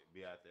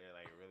 Be out there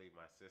like really.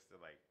 My sister,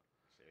 like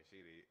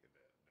she the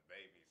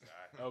baby.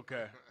 So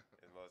Okay.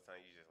 and most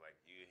times you just like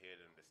you hear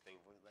them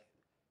distinct voice like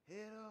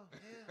hit him.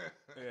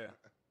 Yeah.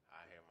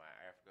 I hear my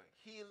Africa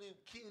kill him.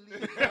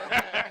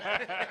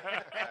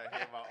 I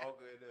hear my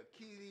uncle in the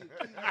kill him,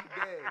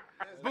 dad.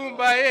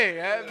 Boombaye,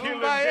 Kill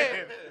him boombaye.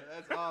 dead.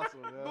 That's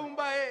awesome. Man.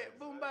 Boombaye.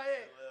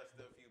 That little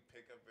stuff you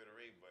pick up in the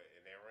ring, but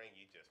in that ring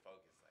you just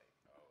focus like,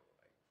 oh,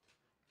 like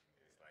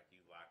it's like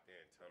you locked in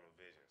tunnel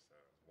vision. So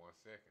 1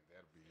 second,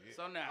 that'll be it.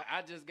 So now, I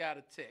just got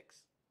a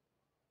text.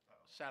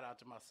 Shout out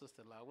to my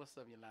sister-in-law. What's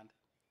up, Yolanda?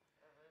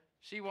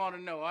 She want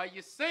to know, are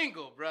you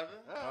single, brother?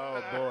 Oh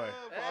boy.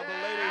 For all the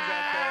ladies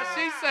out there.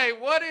 She say,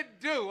 what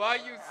it do? Are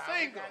you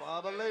single? For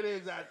all the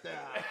ladies out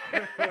there.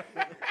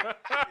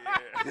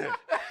 yeah.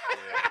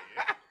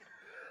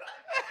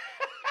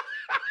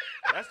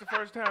 That's the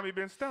first time he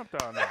been stumped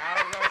on that.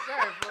 I was gonna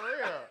say for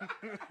real.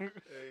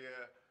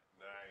 Yeah.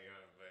 Nah,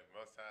 but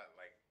most times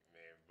like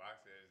man,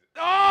 boxing is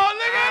Oh,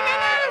 look at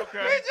it.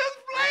 Okay. He just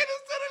played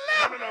us to the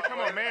left. No, come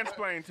on,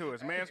 mansplain to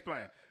us.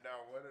 Mansplain. no,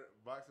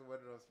 boxing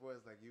one of those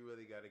sports like you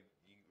really gotta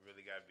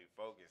be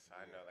focused.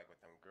 I know like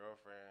with them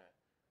girlfriend,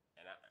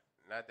 and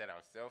not that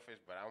I'm selfish,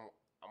 but I'm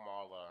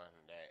all on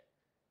that.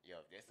 Yo,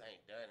 if this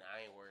ain't done,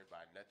 I ain't worried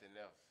about nothing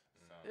else.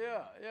 So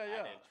Yeah.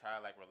 I didn't try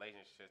like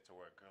relationships to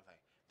where a girl's like,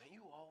 man,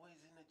 you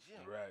always in the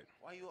gym. Right.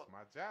 Why you?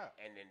 My job.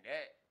 And then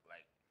that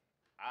like,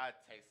 I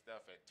take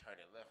stuff and turn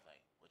it left.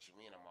 Like, what you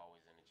mean I'm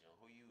always in the gym?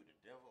 Who you, the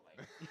devil?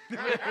 Like,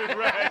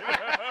 Right.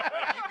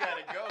 like, you gotta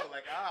like, go,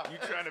 like, You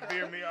trying to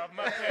veer me off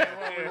my path?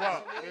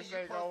 This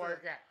ain't gonna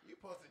work out. You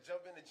supposed to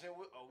jump in the gym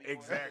with, oh, we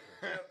Exactly.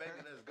 Going to the gym, baby,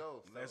 let's go.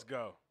 So Let's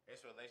go.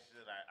 It's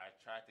relationships I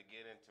tried to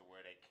get into where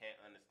they can't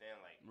understand,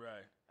 like,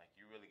 Right. like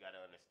you really got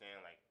to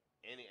understand, like,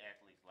 any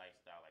athlete's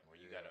lifestyle, like, where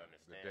you got to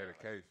understand. The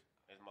dedication.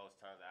 Like, there's most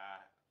times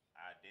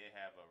I did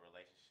have a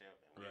relationship,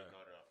 and we'd Right.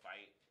 go to a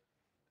fight.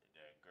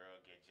 The girl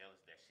get jealous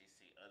that she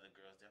see other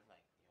girls there. I'm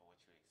like, yo, what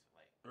you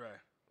like?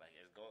 Right. Like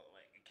it's going,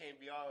 like it can't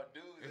be all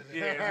dudes.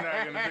 Yeah, it's not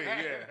gonna be.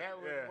 Yeah. That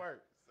wouldn't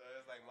work. So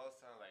it's like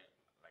most times,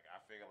 like I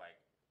figure like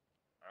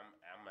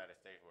I'm at a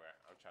stage where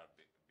I'm trying to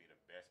be the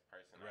best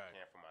person Right. I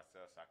can for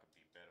myself, so I could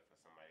be better for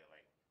somebody.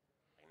 Like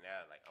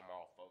now, like I'm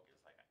all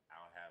focused. Like I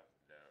don't have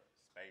the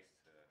space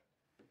to,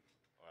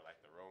 or like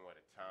the room or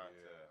the time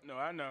to. No,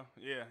 I know.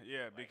 Yeah,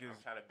 Like, because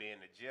I'm trying to be in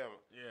the gym.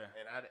 yeah.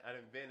 And I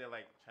done been there,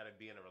 like, trying to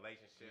be in a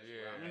relationship.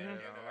 Yeah, where I'm mhm. at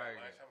the end of like my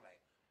it. lunch, I'm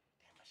like,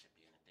 damn, I should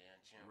be in the damn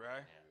gym.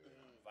 Right. Now.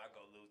 If I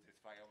go lose this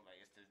fight, I'm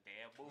like, it's this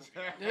damn movie.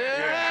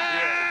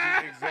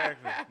 Yeah,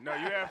 exactly. No,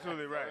 you're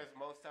absolutely So right. it's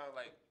most times,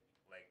 like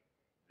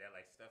that,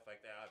 like, stuff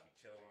like that, I'll be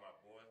chilling with my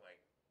boys, like,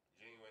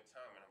 genuine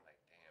time, and I'm like,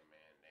 damn,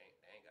 man, they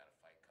ain't got a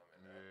fight coming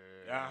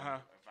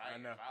up. I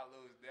know. If I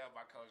lose them,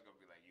 my coach gonna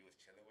be like, you was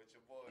chilling with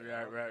your boys.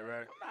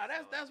 Right. Nah,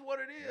 that's what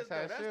it is.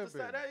 That's how though. it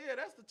should be.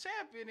 That's the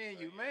champion in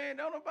you, man.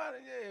 Don't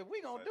nobody. Yeah, we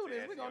gonna do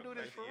this. We gonna do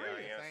this for real.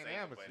 Ain't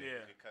amateur.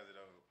 Yeah. Because of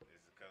those,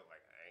 it's because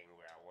like I ain't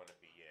where I want to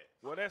be yet.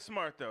 Well, that's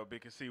smart though,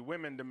 because see,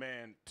 women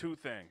demand two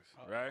things,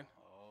 right?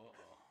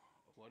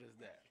 What is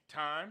that?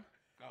 Time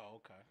Oh,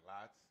 okay.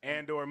 Lots.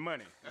 and/or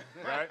money,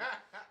 right?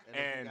 And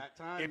And if you got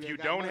time, if you you ain't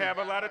got don't money. have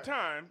a lot of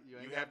time, You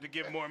ain't you got- have to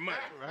give more money.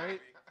 Right?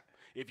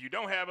 If you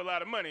don't have a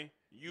lot of money,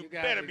 you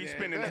got better it, be man.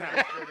 spending time.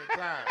 Spending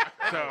time.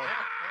 So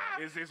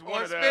it's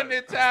one Or of the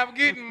spending time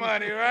getting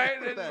money, right?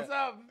 Look at That's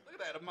that. something.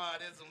 Look at that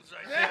Ahmadisms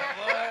right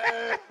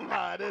there, boy.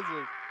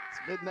 Ahmadism.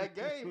 Spitting that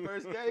game.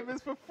 First game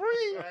is for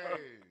free.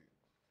 Hey.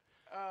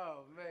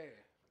 Oh man.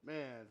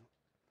 Man.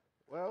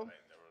 Well,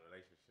 Like the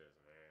relationships,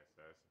 man.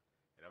 So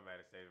and I'm at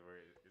a stage where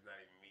it's not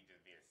even me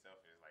just being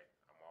selfish. Like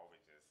I'm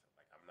always just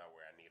like I'm not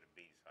where I need to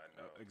be. So I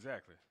know,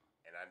 exactly.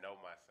 and I know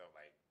myself.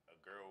 Like a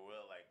girl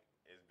will like.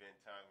 It's been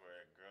times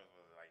where girls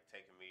was like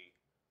taking me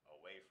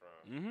away from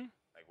Mm-hmm.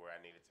 like where I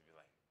needed to be.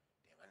 Like,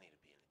 damn, I need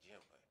to be in the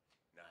gym, but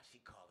nah, she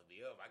calling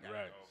me up. I gotta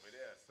Right. go over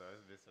there. So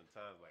it's been some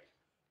times like,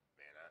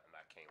 man,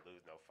 I can't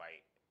lose no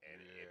fight, and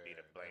it be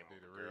the blame that'd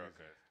be of the the girl. reason.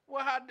 'Cause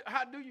Well,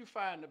 how do you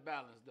find the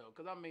balance though?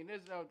 Because I mean,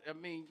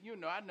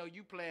 I know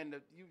you playing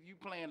you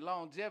playing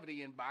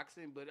longevity in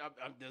boxing, but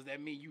does that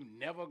mean you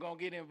never gonna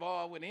get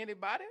involved with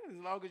anybody as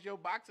long as your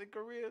boxing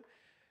career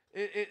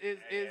is?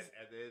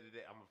 At the end of the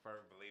day, I'm a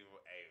firm believer,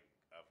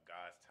 of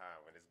God's time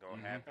when it's gonna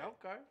happen.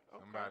 Okay.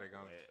 Somebody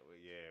gonna.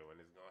 When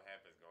it's gonna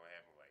happen, it's gonna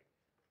happen. Like,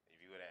 if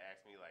you would have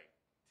asked me like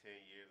 10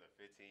 years or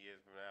 15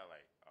 years from now,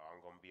 like, oh, I'm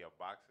gonna be a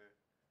boxer,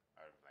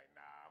 I'd be like,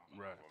 nah, I'm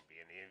Right. gonna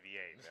be in the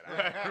NBA. Then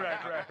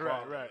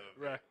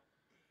Right.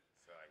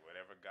 So like,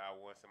 whatever God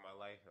wants in my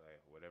life,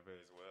 like whatever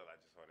His will, I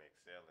just want to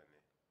excel in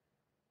it.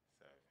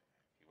 So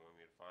if you want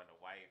me to find a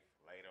wife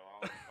later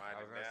on, find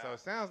it now. So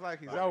it sounds like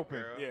he's Find a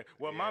open. girl. Yeah.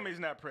 Well, Yeah. mommy's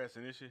not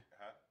pressing, is she?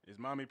 Huh? Is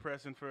mommy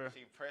pressing for?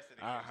 She pressed it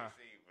Uh-huh. against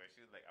the seat, but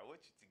she was like, I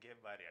want you to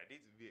get by there. I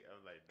need to be.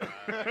 I'm like, nah.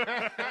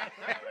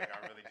 Like,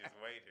 I really just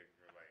waited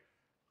for like.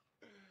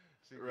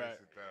 She Right.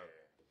 gets it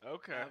though.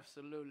 Okay.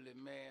 Absolutely,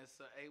 man.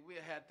 So hey,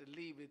 we'll have to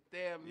leave it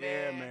there, man.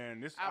 Yeah, man.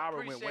 This I hour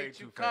went appreciate way you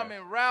too coming,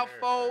 fast.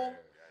 Ralpho.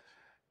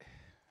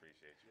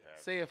 Appreciate you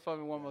having Say it for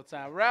me one more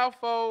time.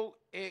 Ralpho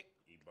me.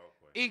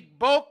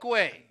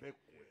 Igbokwe,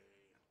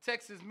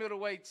 Texas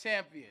Middleweight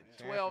Champion,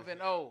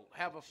 12-0.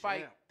 Have a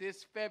fight Champ.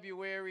 this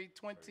February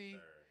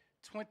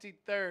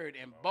 23rd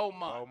in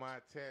Beaumont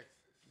Beaumont, Texas.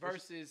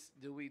 versus.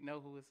 Do we know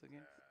who it's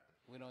against?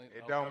 We don't. It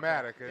okay. don't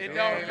matter. 'Cause It he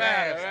don't ain't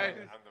matter, last. right?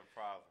 I'm the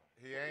problem.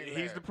 He ain't. He's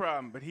last. the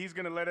problem, but he's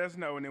gonna let us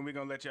know, and then we're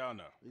gonna let y'all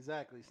know.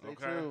 exactly. Stay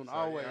Okay. tuned. So,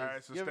 always. All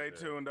right. So give, stay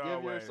tuned. give your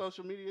Always.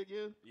 social media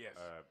again. Yes.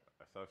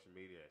 Social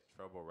media is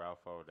Trouble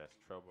Ralpho. That's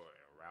Trouble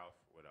and Ralph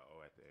with an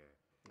O at the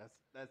end.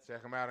 That's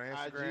Check him out on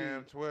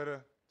Instagram, IG.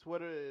 Twitter.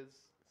 Twitter is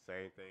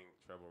Same thing,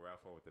 Trouble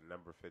Ralpho with the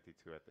number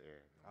 52 at the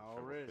end. Trouble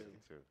Already.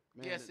 52.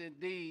 man, Yes,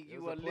 indeed. it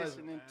You was are a pleasure,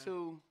 listening man.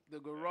 to the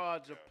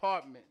Garage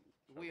Apartment.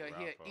 We are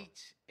Trouble here Ralpho.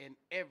 each and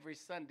every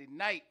Sunday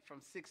night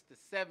from 6 to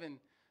 7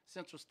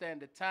 Central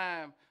Standard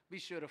Time. Be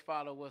sure to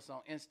follow us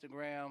on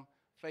Instagram,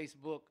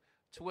 Facebook,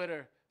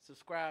 Twitter.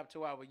 Subscribe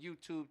to our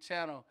YouTube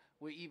channel.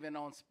 We're even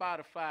on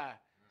Spotify.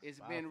 It's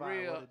been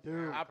Spotify, real. what it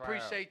do? I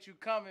appreciate you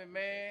coming,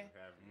 man.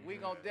 We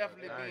gonna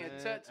definitely be in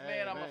Man, touch, hey,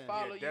 man. I'm gonna man.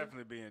 follow Yeah, you.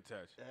 definitely be in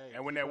touch. Hey,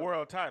 And when that keep up.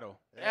 world title,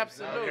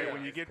 Absolutely. okay,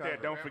 when you get there,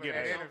 don't forget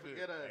Remember us. that Don't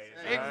forget us.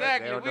 Hey, Hey,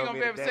 Exactly. They'll We're know gonna me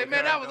be able to today, say,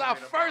 man, that was they'll our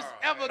know me first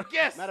tomorrow. ever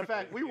guest. Matter of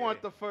fact, we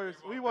want the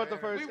first. We want the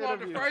first. We want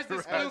the interview. first As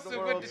exclusive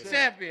world with the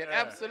champ. champion.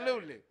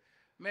 Absolutely.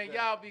 Man,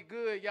 y'all be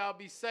good. Y'all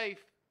be safe.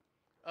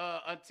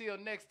 Until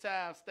next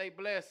time, stay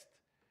blessed.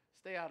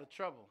 Stay out of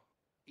trouble.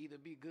 Either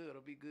be good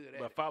or be good at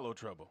But it. follow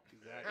trouble.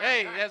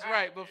 Hey, that's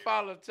right. But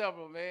follow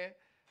trouble, man.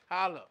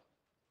 Holla.